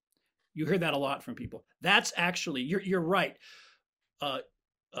religious. You hear that a lot from people. That's actually, you're right.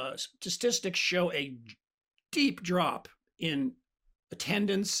 Statistics show a deep drop in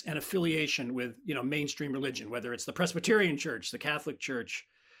attendance and affiliation with mainstream religion, whether it's the Presbyterian Church, the Catholic Church,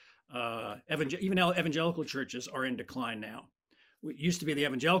 even evangelical churches are in decline now. It used to be the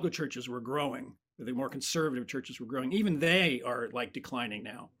evangelical churches were growing, the more conservative churches were growing. Even they are like declining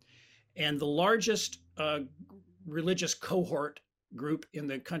now. And the largest religious cohort group in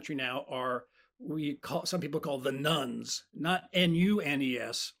the country now are some people call the nuns, not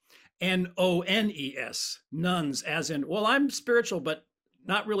N-U-N-E-S, N-O-N-E-S, nuns, as in, well, I'm spiritual, but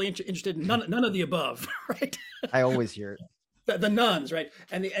not really interested in none of the above, right? I always hear it. The nuns, right?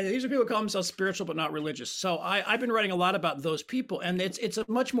 And these are people who call themselves spiritual but not religious. So I've been writing a lot about those people, and it's a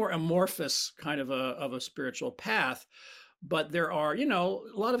much more amorphous kind of a spiritual path. but there are, a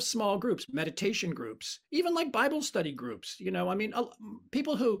lot of small groups, meditation groups, even like Bible study groups. I mean,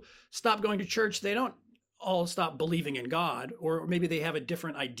 people who stop going to church, they don't all stop believing in God, or maybe they have a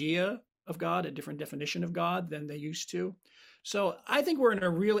different idea of God, a different definition of God than they used to. So I think we're in a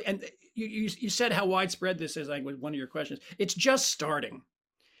really, and you said how widespread this is, like with one of your questions. It's just starting.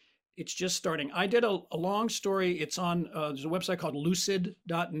 It's just starting. I did a long story. It's on, there's a website called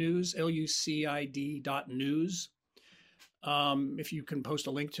lucid.news, lucid.news. If you can post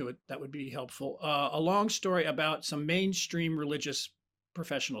a link to it, that would be helpful. A long story about some mainstream religious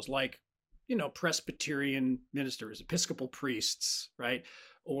professionals, like, Presbyterian ministers, Episcopal priests, right?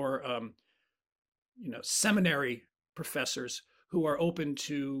 Or, seminary professors who are open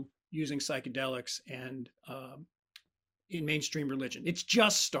to using psychedelics and in mainstream religion. It's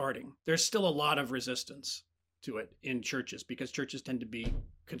just starting. There's still a lot of resistance to it in churches because churches tend to be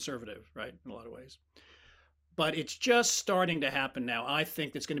conservative, right, in a lot of ways. But it's just starting to happen now. I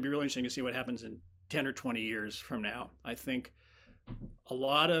think it's going to be really interesting to see what happens in 10 or 20 years from now. I think a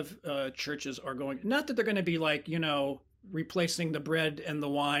lot of churches are going, not that they're going to be like, replacing the bread and the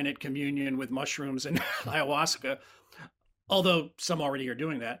wine at communion with mushrooms and ayahuasca, although some already are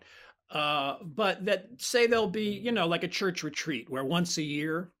doing that. But that say there'll be, like a church retreat where once a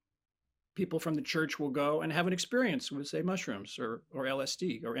year people from the church will go and have an experience with, say, mushrooms or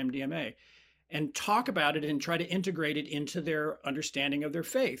LSD or MDMA and talk about it and try to integrate it into their understanding of their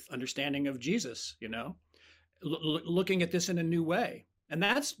faith, understanding of Jesus, looking at this in a new way. And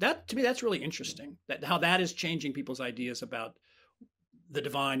that to me, that's really interesting, that how that is changing people's ideas about the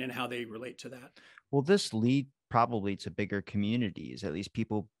divine and how they relate to that. Will this lead probably to bigger communities, at least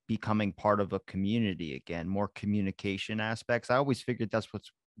people becoming part of a community again, more communication aspects? I always figured that's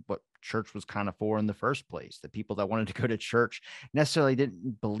what church was kind of for in the first place. The people that wanted to go to church necessarily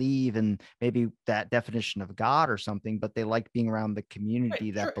didn't believe in maybe that definition of God or something, but they liked being around the Right,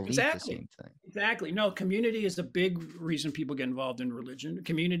 community that sure, believed the exactly. same thing. Exactly. No, community is a big reason people get involved in religion.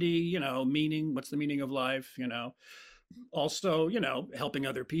 Community, meaning, what's the meaning of life, also, helping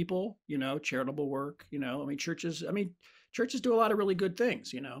other people, charitable work, churches do a lot of really good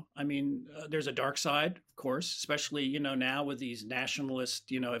things, there's a dark side, of course, especially, now with these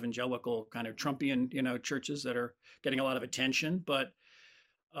nationalist, evangelical kind of Trumpian, churches that are getting a lot of attention. But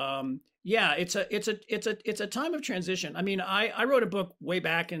yeah, it's a time of transition. I mean, I wrote a book way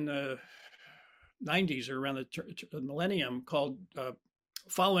back in the 90s or around the millennium called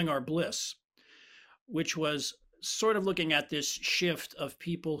Following Our Bliss, which was sort of looking at this shift of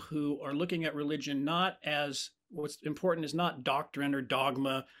people who are looking at religion not as what's important is not doctrine or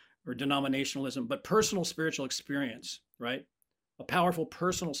dogma or denominationalism, but personal spiritual experience, right? A powerful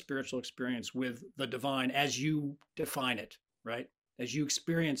personal spiritual experience with the divine as you define it, right? As you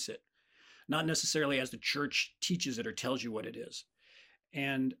experience it, not necessarily as the church teaches it or tells you what it is.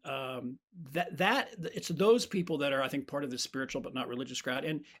 And that it's those people that are, I think, part of the spiritual but not religious crowd.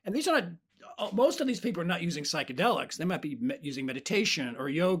 And these are not, most of these people are not using psychedelics. They might be using meditation or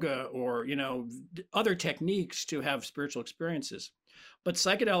yoga or other techniques to have spiritual experiences. But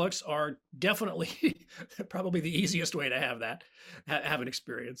psychedelics are definitely probably the easiest way to have that, have an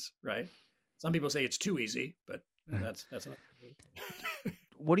experience, right? Some people say it's too easy, but that's not.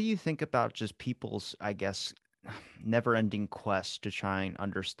 What do you think about just people's, I guess, never ending quest to try and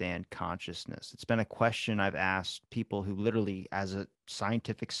understand consciousness? It's been a question I've asked people who literally, as a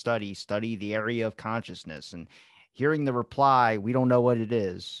scientific study the area of consciousness, and hearing the reply, we don't know what it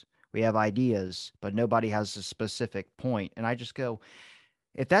is. We have ideas, but nobody has a specific point. And I just go,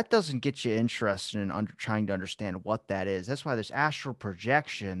 if that doesn't get you interested in trying to understand what that is, that's why there's astral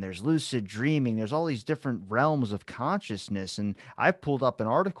projection, there's lucid dreaming, there's all these different realms of consciousness. And I pulled up an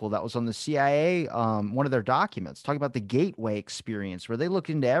article that was on the CIA, one of their documents, talking about the gateway experience, where they look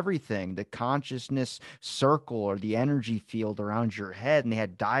into everything, the consciousness circle or the energy field around your head, and they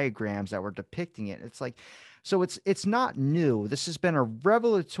had diagrams that were depicting it. It's like, so it's not new. This has been a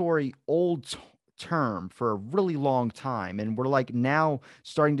revelatory old term for a really long time, and we're like now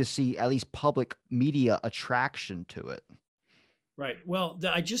starting to see at least public media attraction to it. Right. Well,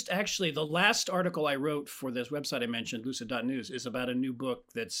 I just actually, the last article I wrote for this website I mentioned, lucid.news, is about a new book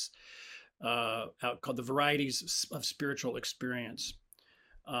that's out called The Varieties of Spiritual Experience.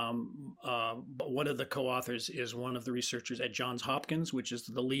 But one of the co-authors is one of the researchers at Johns Hopkins, which is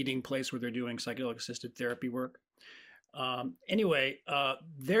the leading place where they're doing psychedelic assisted therapy work. Anyway,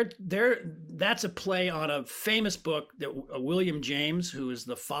 that's a play on a famous book that William James, who is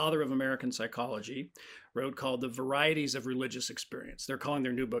the father of American psychology, wrote called The Varieties of Religious Experience. They're calling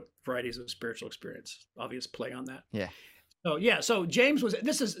their new book Varieties of Spiritual Experience. Obvious play on that. Yeah. So yeah, so James was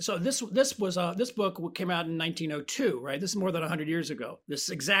this is so this was this book came out in 1902, right? This is more than 100 years ago. This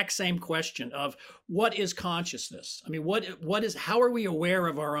exact same question of what is consciousness? I mean, what is how are we aware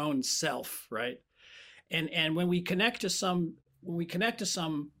of our own self, right? And when we connect to some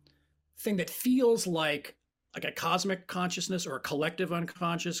thing that feels like a cosmic consciousness or a collective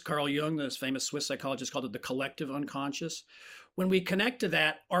unconscious. Carl Jung, this famous Swiss psychologist, called it the collective unconscious. When we connect to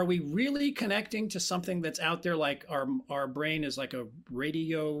that, are we really connecting to something that's out there, like our brain is like a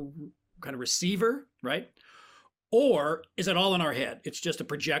radio kind of receiver, right? Or is it all in our head? It's just a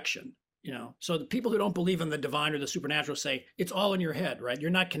projection, you know? So the people who don't believe in the divine or the supernatural say it's all in your head, right? You're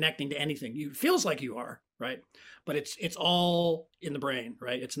not connecting to anything. It feels like you are, right? But it's all in the brain,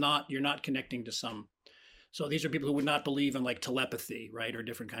 right? It's not, you're not connecting to some. So these are people who would not believe in like telepathy, right? Or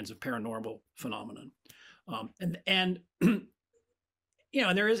different kinds of paranormal phenomenon. And you know,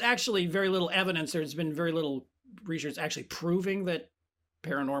 and there is actually very little evidence. There's been very little research actually proving that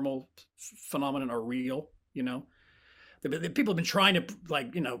paranormal phenomenon are real, you know? The people have been trying to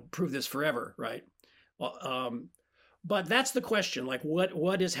like prove this forever, right? Well, but that's the question. Like,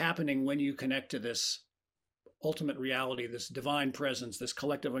 what is happening when you connect to this ultimate reality, this divine presence, this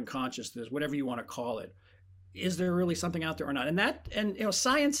collective unconsciousness, whatever you want to call it? Is there really something out there or not? And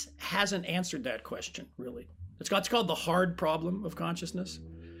science hasn't answered that question really. It's called the hard problem of consciousness,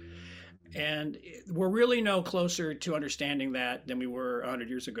 and we're really no closer to understanding that than we were 100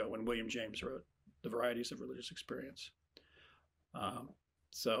 years ago when William James wrote The Varieties of Religious Experience. Um,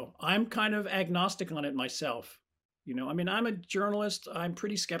 so I'm kind of agnostic on it myself. I mean, I'm a journalist. I'm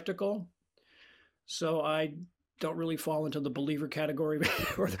pretty skeptical. So I don't really fall into the believer category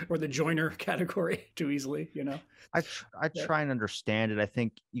or the joiner category too easily. I try and understand it. I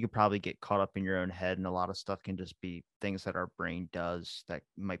think you could probably get caught up in your own head, and a lot of stuff can just be things that our brain does that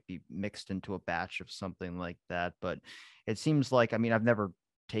might be mixed into a batch of something like that. But it seems like, I mean, I've never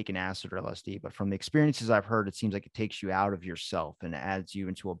taken acid or LSD, but from the experiences I've heard, it seems like it takes you out of yourself and adds you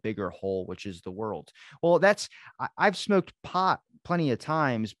into a bigger whole, which is the world. Well, I've smoked pot plenty of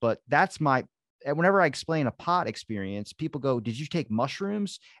times, but that's my whenever I explain a pot experience, people go, "Did you take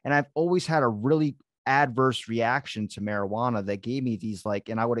mushrooms?" And I've always had a really adverse reaction to marijuana that gave me these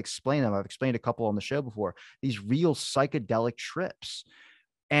and I would explain them. I've explained a couple on the show before, these real psychedelic trips.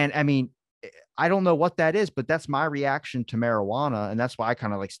 And I mean, I don't know what that is, but that's my reaction to marijuana. And that's why I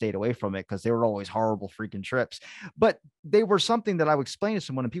kind of stayed away from it, because they were always horrible freaking trips. But they were something that I would explain to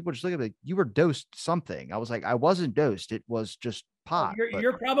someone and people would just look at me like, "You were dosed something." I was like, "I wasn't dosed. It was just Well, pot." But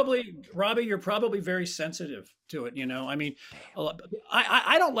you're probably Robbie. You're probably very sensitive to it. I mean,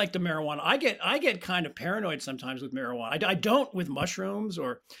 I don't like the marijuana. I get kind of paranoid sometimes with marijuana. I don't with mushrooms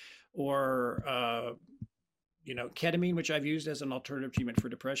or ketamine, which I've used as an alternative treatment for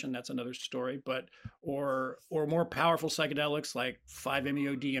depression. That's another story. But or more powerful psychedelics like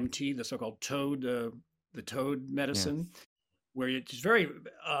 5-MeO DMT, the so-called toad, the toad yeah, medicine, where it's very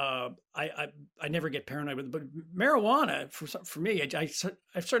I never get paranoid with it, but marijuana for me, I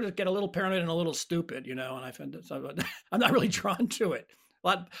sort of get a little paranoid and a little stupid, and I find it, so I'm not really drawn to it.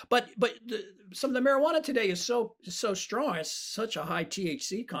 But some of the marijuana today is so strong. It's such a high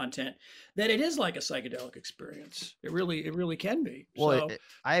THC content that it is like a psychedelic experience. It really can be. well, So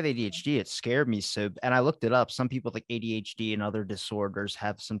I have ADHD. It scared me so, and I looked it up. Some people with ADHD and other disorders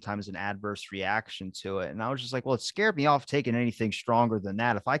have sometimes an adverse reaction to it. And I was just like, well, it scared me off taking anything stronger than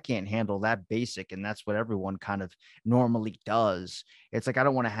that. If I can't handle that basic, and that's what everyone kind of normally does, it's like I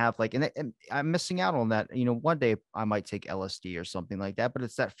don't want to have and I'm missing out on that. One day I might take LSD or something like that, but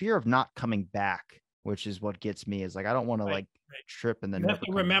it's that fear of not coming back, which is what gets me. Is like I don't want to right, right. trip and then You have never to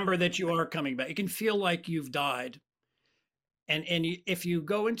come back. remember that you are coming back. It can feel like you've died, and if you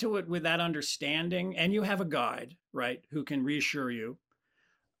go into it with that understanding, and you have a guide, right, who can reassure you,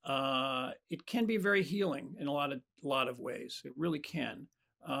 it can be very healing in a lot of ways. It really can.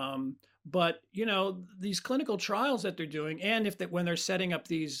 But these clinical trials that they're doing, and when they're setting up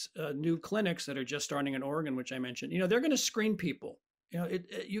these new clinics that are just starting in Oregon, which I mentioned, they're going to screen people.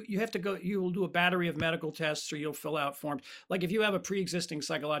 You have to go. You will do a battery of medical tests, or you'll fill out forms. Like if you have a pre-existing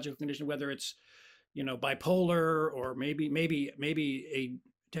psychological condition, whether it's bipolar or maybe a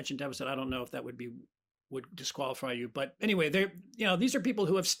attention deficit. I don't know if that would disqualify you. But anyway, these are people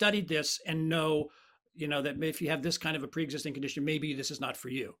who have studied this and know, that if you have this kind of a pre-existing condition, maybe this is not for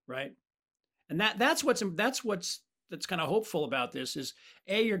you, right? And that's kind of hopeful about this is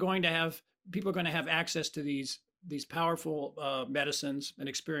you're going to have people are going to have access to these powerful medicines and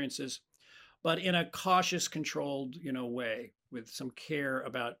experiences, but in a cautious, controlled, way. with some care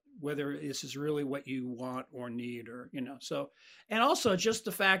about whether this is really what you want or need, or so. And also just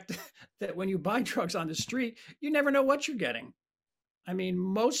the fact that when you buy drugs on the street, you never know what you're getting. I mean,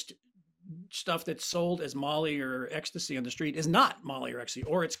 most stuff that's sold as Molly or ecstasy on the street is not Molly or ecstasy,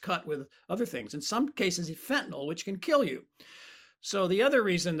 or it's cut with other things. In some cases, it's fentanyl, which can kill you. So the other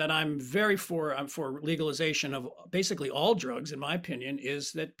reason that I'm for legalization of basically all drugs, in my opinion,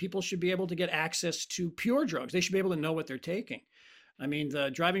 is that people should be able to get access to pure drugs. They should be able to know what they're taking. I mean,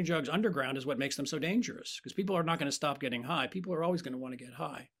 the driving drugs underground is what makes them so dangerous, because people are not going to stop getting high. People are always going to want to get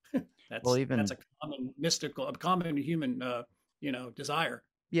high. Well, That's even a common human, desire.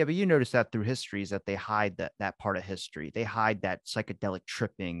 yeah, but you notice that through history is that they hide that part of history. They hide that psychedelic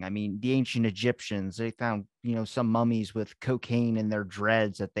tripping. I mean, the ancient Egyptians, they found, some mummies with cocaine in their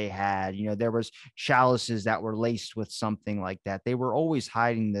dreads that they had. There was chalices that were laced with something like that. They were always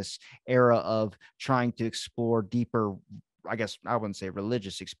hiding this era of trying to explore deeper, I guess I wouldn't say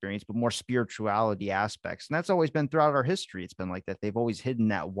religious experience, but more spirituality aspects. And that's always been throughout our history. It's been like that. They've always hidden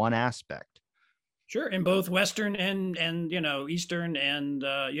that one aspect. Sure, in both Western and Eastern and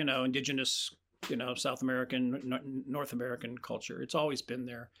indigenous, South American, North American culture. It's always been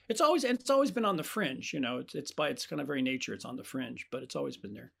there. It's always been on the fringe. It's by its kind of very nature. It's on the fringe, but it's always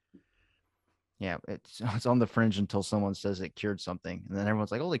been there. Yeah, it's on the fringe until someone says it cured something, and then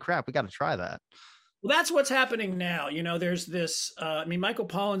everyone's like, "Holy crap, we got to try that." Well, that's what's happening now. There's this. I mean, Michael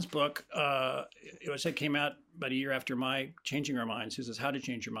Pollan's book. It came out about a year after my Changing Our Minds. He says How to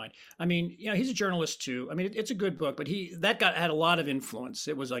Change Your Mind. I mean, he's a journalist too. I mean, it's a good book, but had a lot of influence.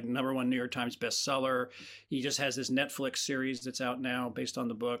 It was like #1 New York Times bestseller. He just has this Netflix series that's out now based on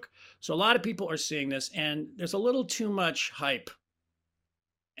the book. So a lot of people are seeing this, and there's a little too much hype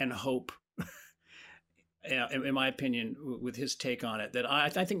and hope. In my opinion, with his take on it, that I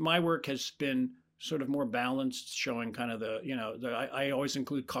think my work has been sort of more balanced, showing kind of I always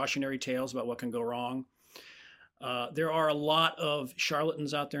include cautionary tales about what can go wrong. There are a lot of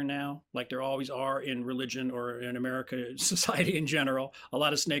charlatans out there now, like there always are in religion or in America society in general. A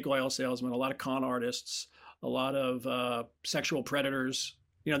lot of snake oil salesmen, a lot of con artists, a lot of sexual predators.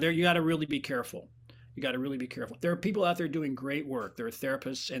 You got to really be careful. You got to really be careful. There are people out there doing great work. There are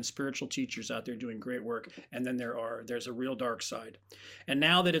therapists and spiritual teachers out there doing great work. And then there's a real dark side. And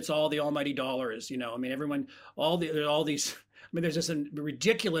now that it's all the almighty dollars, I mean, everyone, all these, I mean, there's just a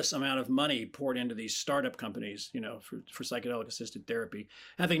ridiculous amount of money poured into these startup companies, for psychedelic assisted therapy,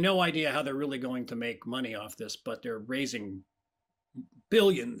 having no idea how they're really going to make money off this, but they're raising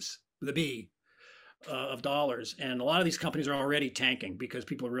billions with a B of dollars. And a lot of these companies are already tanking because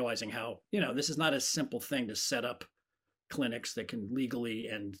people are realizing how, this is not a simple thing to set up clinics that can legally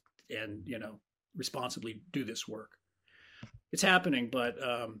and responsibly do this work. It's happening, but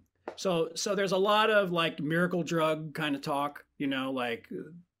so there's a lot of like miracle drug kind of talk, like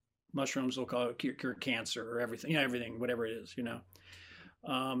mushrooms will cure cancer or everything, whatever it is,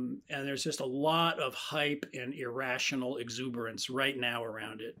 and there's just a lot of hype and irrational exuberance right now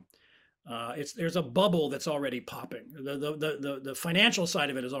around it. There's a bubble that's already popping. The financial side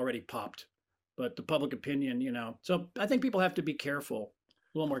of it is already popped, but the public opinion, So I think people have to be careful,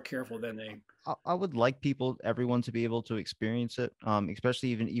 a little more careful than they. I would like everyone to be able to experience it, especially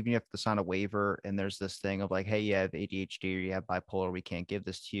even if you have to sign a waiver and there's this thing of like, hey, you have ADHD or you have bipolar, we can't give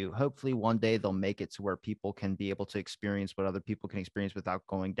this to you. Hopefully one day they'll make it to where people can be able to experience what other people can experience without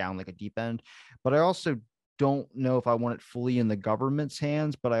going down like a deep end. But I also don't know if I want it fully in the government's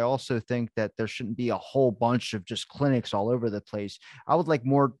hands, but I also think that there shouldn't be a whole bunch of just clinics all over the place. I would like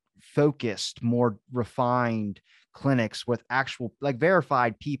more focused, more refined clinics with actual like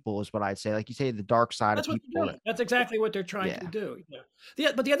verified people is what I'd say. Like you say, the dark side That's of what people. they're doing. That's exactly what they're trying to do.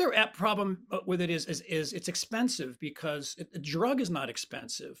 Yeah. But the other problem with it is it's expensive, because a drug is not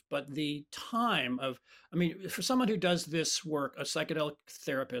expensive, but the time of, I mean, for someone who does this work, a psychedelic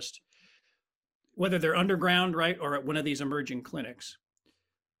therapist, whether they're underground, right, or at one of these emerging clinics,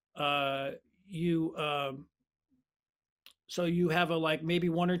 you so you have like maybe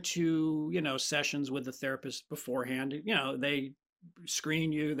 1 or 2 sessions with the therapist beforehand. They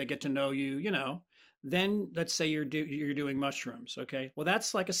screen you, they get to know you. Then let's say you're doing mushrooms. Okay, well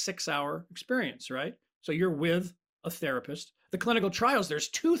that's like a 6-hour experience, right? So you're with a therapist. The clinical trials, there's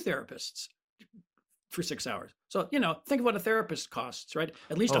 2 therapists for 6 hours. So, think of what a therapist costs, right?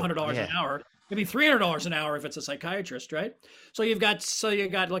 At least $100 an hour, maybe $300 an hour if it's a psychiatrist, right? So you got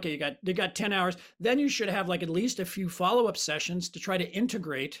 10 hours. Then you should have like at least a few follow-up sessions to try to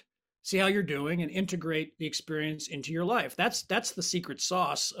integrate, see how you're doing and integrate the experience into your life. That's the secret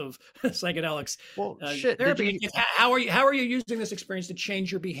sauce of psychedelics. Well, shit. Therapy. How are you using this experience to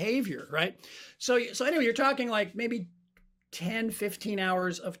change your behavior, right? So anyway, you're talking like maybe 10, 15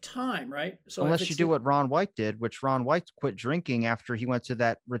 hours of time, right? So if Unless you it's do what Ron White did, which Ron White quit drinking after he went to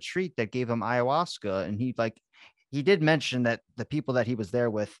that retreat that gave him ayahuasca. And he did mention that the people that he was there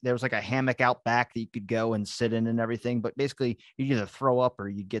with, there was like a hammock out back that you could go and sit in and everything. But basically, you either throw up or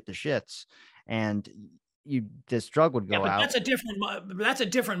you get the shits. And this drug would Yeah, go but out. that's a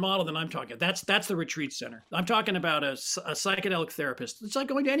different model than I'm talking. That's the retreat center. I'm talking about a psychedelic therapist. It's like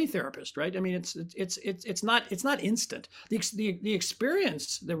going to any therapist, right? I mean, it's not instant. The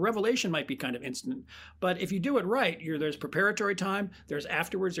experience, the revelation might be kind of instant, but if you do it right, there's preparatory time, there's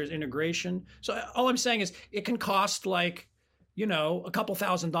afterwards, there's integration. So all I'm saying is it can cost like, a couple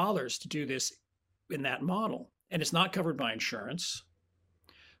 $1,000s to do this in that model, and it's not covered by insurance.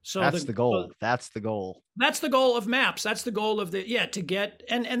 So That's the the so goal. That's the goal. that's the goal of maps. That's the goal of to get,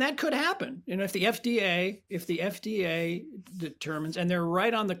 and that could happen. If the FDA determines, and they're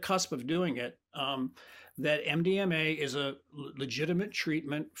right on the cusp of doing it, that MDMA is a legitimate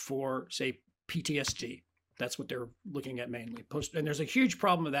treatment for, say, PTSD. That's what they're looking at mainly. And there's a huge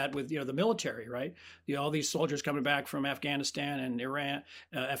problem with that with the military, right? All these soldiers coming back from Afghanistan and Iran,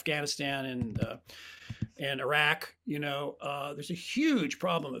 Afghanistan and Iraq. There's a huge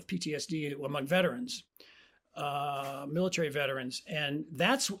problem of PTSD among veterans, military veterans, and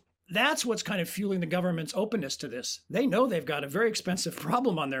that's what's kind of fueling the government's openness to this. They know they've got a very expensive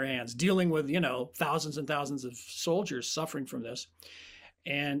problem on their hands, dealing with thousands and thousands of soldiers suffering from this.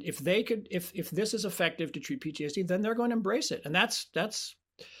 And if this is effective to treat PTSD, then they're going to embrace it, and that's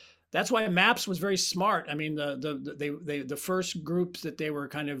why MAPS was very smart. I mean, the first groups that they were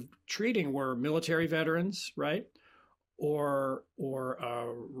kind of treating were military veterans, right, or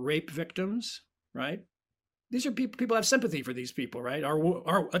rape victims, right. These are people have sympathy for these people, right?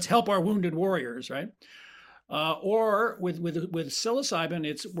 Our let's help our wounded warriors, right? Or with psilocybin,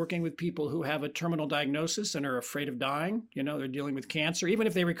 it's working with people who have a terminal diagnosis and are afraid of dying. They're dealing with cancer. Even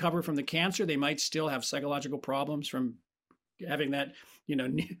if they recover from the cancer, they might still have psychological problems from having that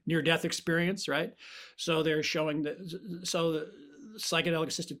near death experience, right? So they're showing that the psychedelic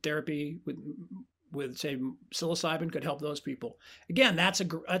assisted therapy with say psilocybin could help those people. Again, that's a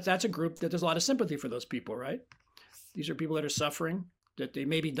group that there's a lot of sympathy for those people, right? These are people that are suffering, that they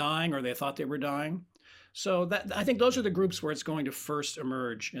may be dying or they thought they were dying. So I think those are the groups where it's going to first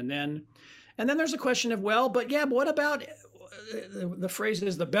emerge, and then there's a question of, well, but what about the phrase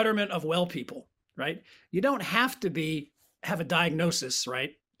is the betterment of well people, right? You don't have to have a diagnosis,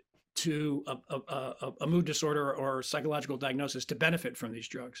 right, to a mood disorder or psychological diagnosis to benefit from these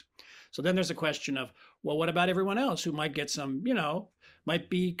drugs. So then there's a question of, well, what about everyone else who might get some, might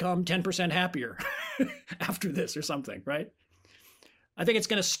become 10% happier after this or something, right? I think it's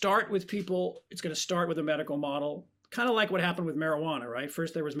going to start with people. It's going to start with a medical model, kind of like what happened with marijuana, right?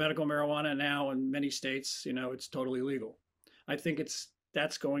 First there was medical marijuana, and now in many states, it's totally legal. I think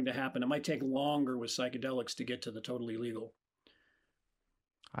that's going to happen. It might take longer with psychedelics to get to the totally legal.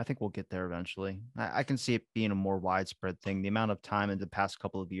 I think we'll get there eventually. I can see it being a more widespread thing. The amount of time in the past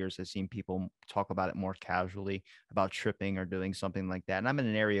couple of years I've seen people talk about it more casually, about tripping or doing something like that. And I'm in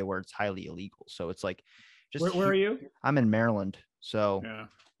an area where it's highly illegal. So it's like, Where are you? I'm in Maryland. So Yeah.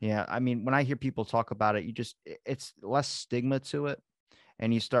 yeah, I mean, when I hear people talk about it, it's less stigma to it.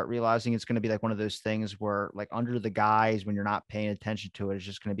 And you start realizing it's going to be like one of those things where, like, under the guise, when you're not paying attention to it, it's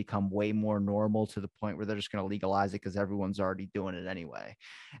just going to become way more normal to the point where they're just going to legalize it because everyone's already doing it anyway.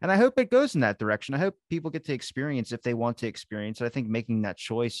 And I hope it goes in that direction. I hope people get to experience if they want to experience it. I think making that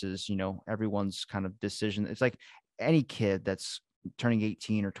choice is, everyone's kind of decision. It's like any kid that's turning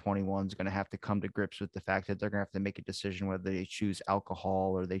 18 or 21 is going to have to come to grips with the fact that they're going to have to make a decision whether they choose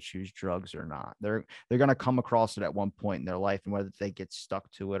alcohol or they choose drugs or not. They're going to come across it at one point in their life, and whether they get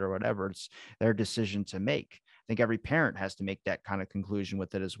stuck to it or whatever, it's their decision to make. I think every parent has to make that kind of conclusion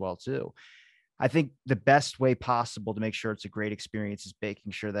with it as well too. I think the best way possible to make sure it's a great experience is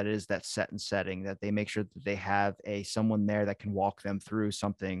making sure that it is that set and setting, that they make sure that they have someone there that can walk them through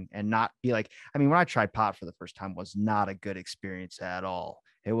something and not be like, I mean, when I tried pot for the first time was not a good experience at all.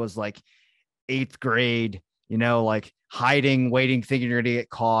 It was like eighth grade, like hiding, waiting, thinking you're going to get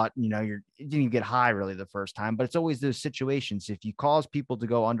caught. You didn't even get high really the first time, but it's always those situations. If you cause people to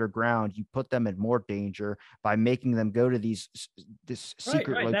go underground, you put them in more danger by making them go to this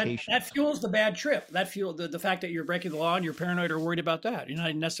secret Right. location. That fuels the bad trip. That fuels the fact that you're breaking the law and you're paranoid or worried about that. You're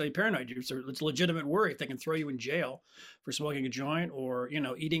not necessarily paranoid. It's a legitimate worry if they can throw you in jail for smoking a joint or,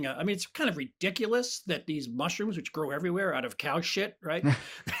 eating I mean, it's kind of ridiculous that these mushrooms, which grow everywhere out of cow shit, right?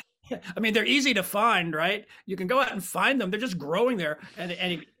 I mean, they're easy to find, right? You can go out and find them. They're just growing there.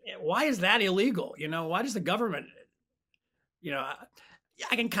 And why is that illegal? Why does the government,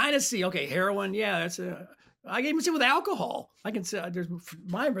 I can kind of see, okay, heroin, yeah, I can even say with alcohol. I can say there's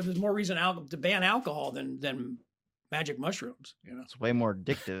more reason to ban alcohol than magic mushrooms. You know. It's way more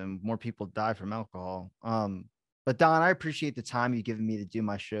addictive and more people die from alcohol. But Don, I appreciate the time you've given me to do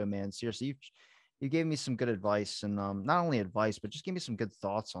my show, man. Seriously, you gave me some good advice, and not only advice, but just give me some good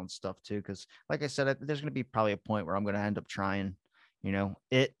thoughts on stuff too. Because, like I said, there's going to be probably a point where I'm going to end up trying,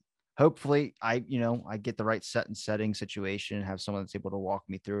 it. Hopefully, I get the right setting situation, have someone that's able to walk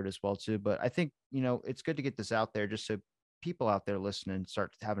me through it as well too. But I think it's good to get this out there just so people out there listening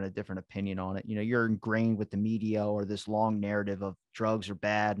start having a different opinion on it. You're ingrained with the media or this long narrative of drugs are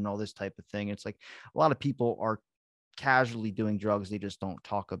bad and all this type of thing. It's like a lot of people are casually doing drugs. They just don't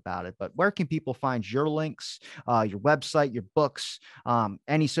talk about it. But where can people find your links, your website, your books,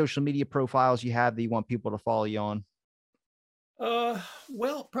 any social media profiles you have that you want people to follow you on?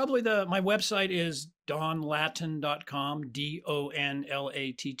 Well, probably my website is donlatin.com,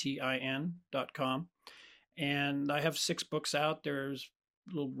 DONLATTIN.com. And I have 6 books out. There's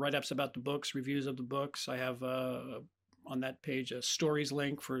little write-ups about the books, reviews of the books. I have on that page a stories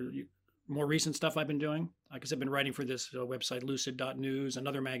link for more recent stuff I've been doing. Because I've been writing for this website, lucid.news, and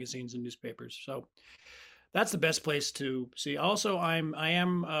other magazines and newspapers. So that's the best place to see. Also, I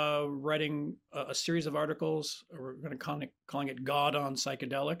am writing a series of articles. We're going to calling it God on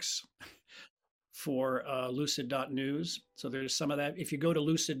Psychedelics for lucid.news. So there's some of that. If you go to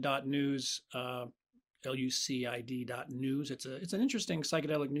lucid.news, lucid.news, it's an interesting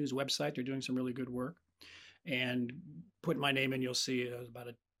psychedelic news website. They're doing some really good work. And put my name in, you'll see about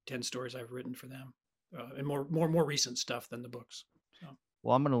 10 stories I've written for them, and more recent stuff than the books. So.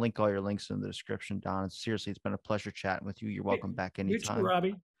 Well, I'm going to link all your links in the description, Don. Seriously, it's been a pleasure chatting with you. You're Hey, welcome back you too, anytime.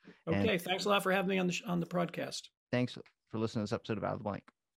 Robbie. And Okay, thanks a lot for having me on the podcast. thanks for listening to this episode of Out of the Blank.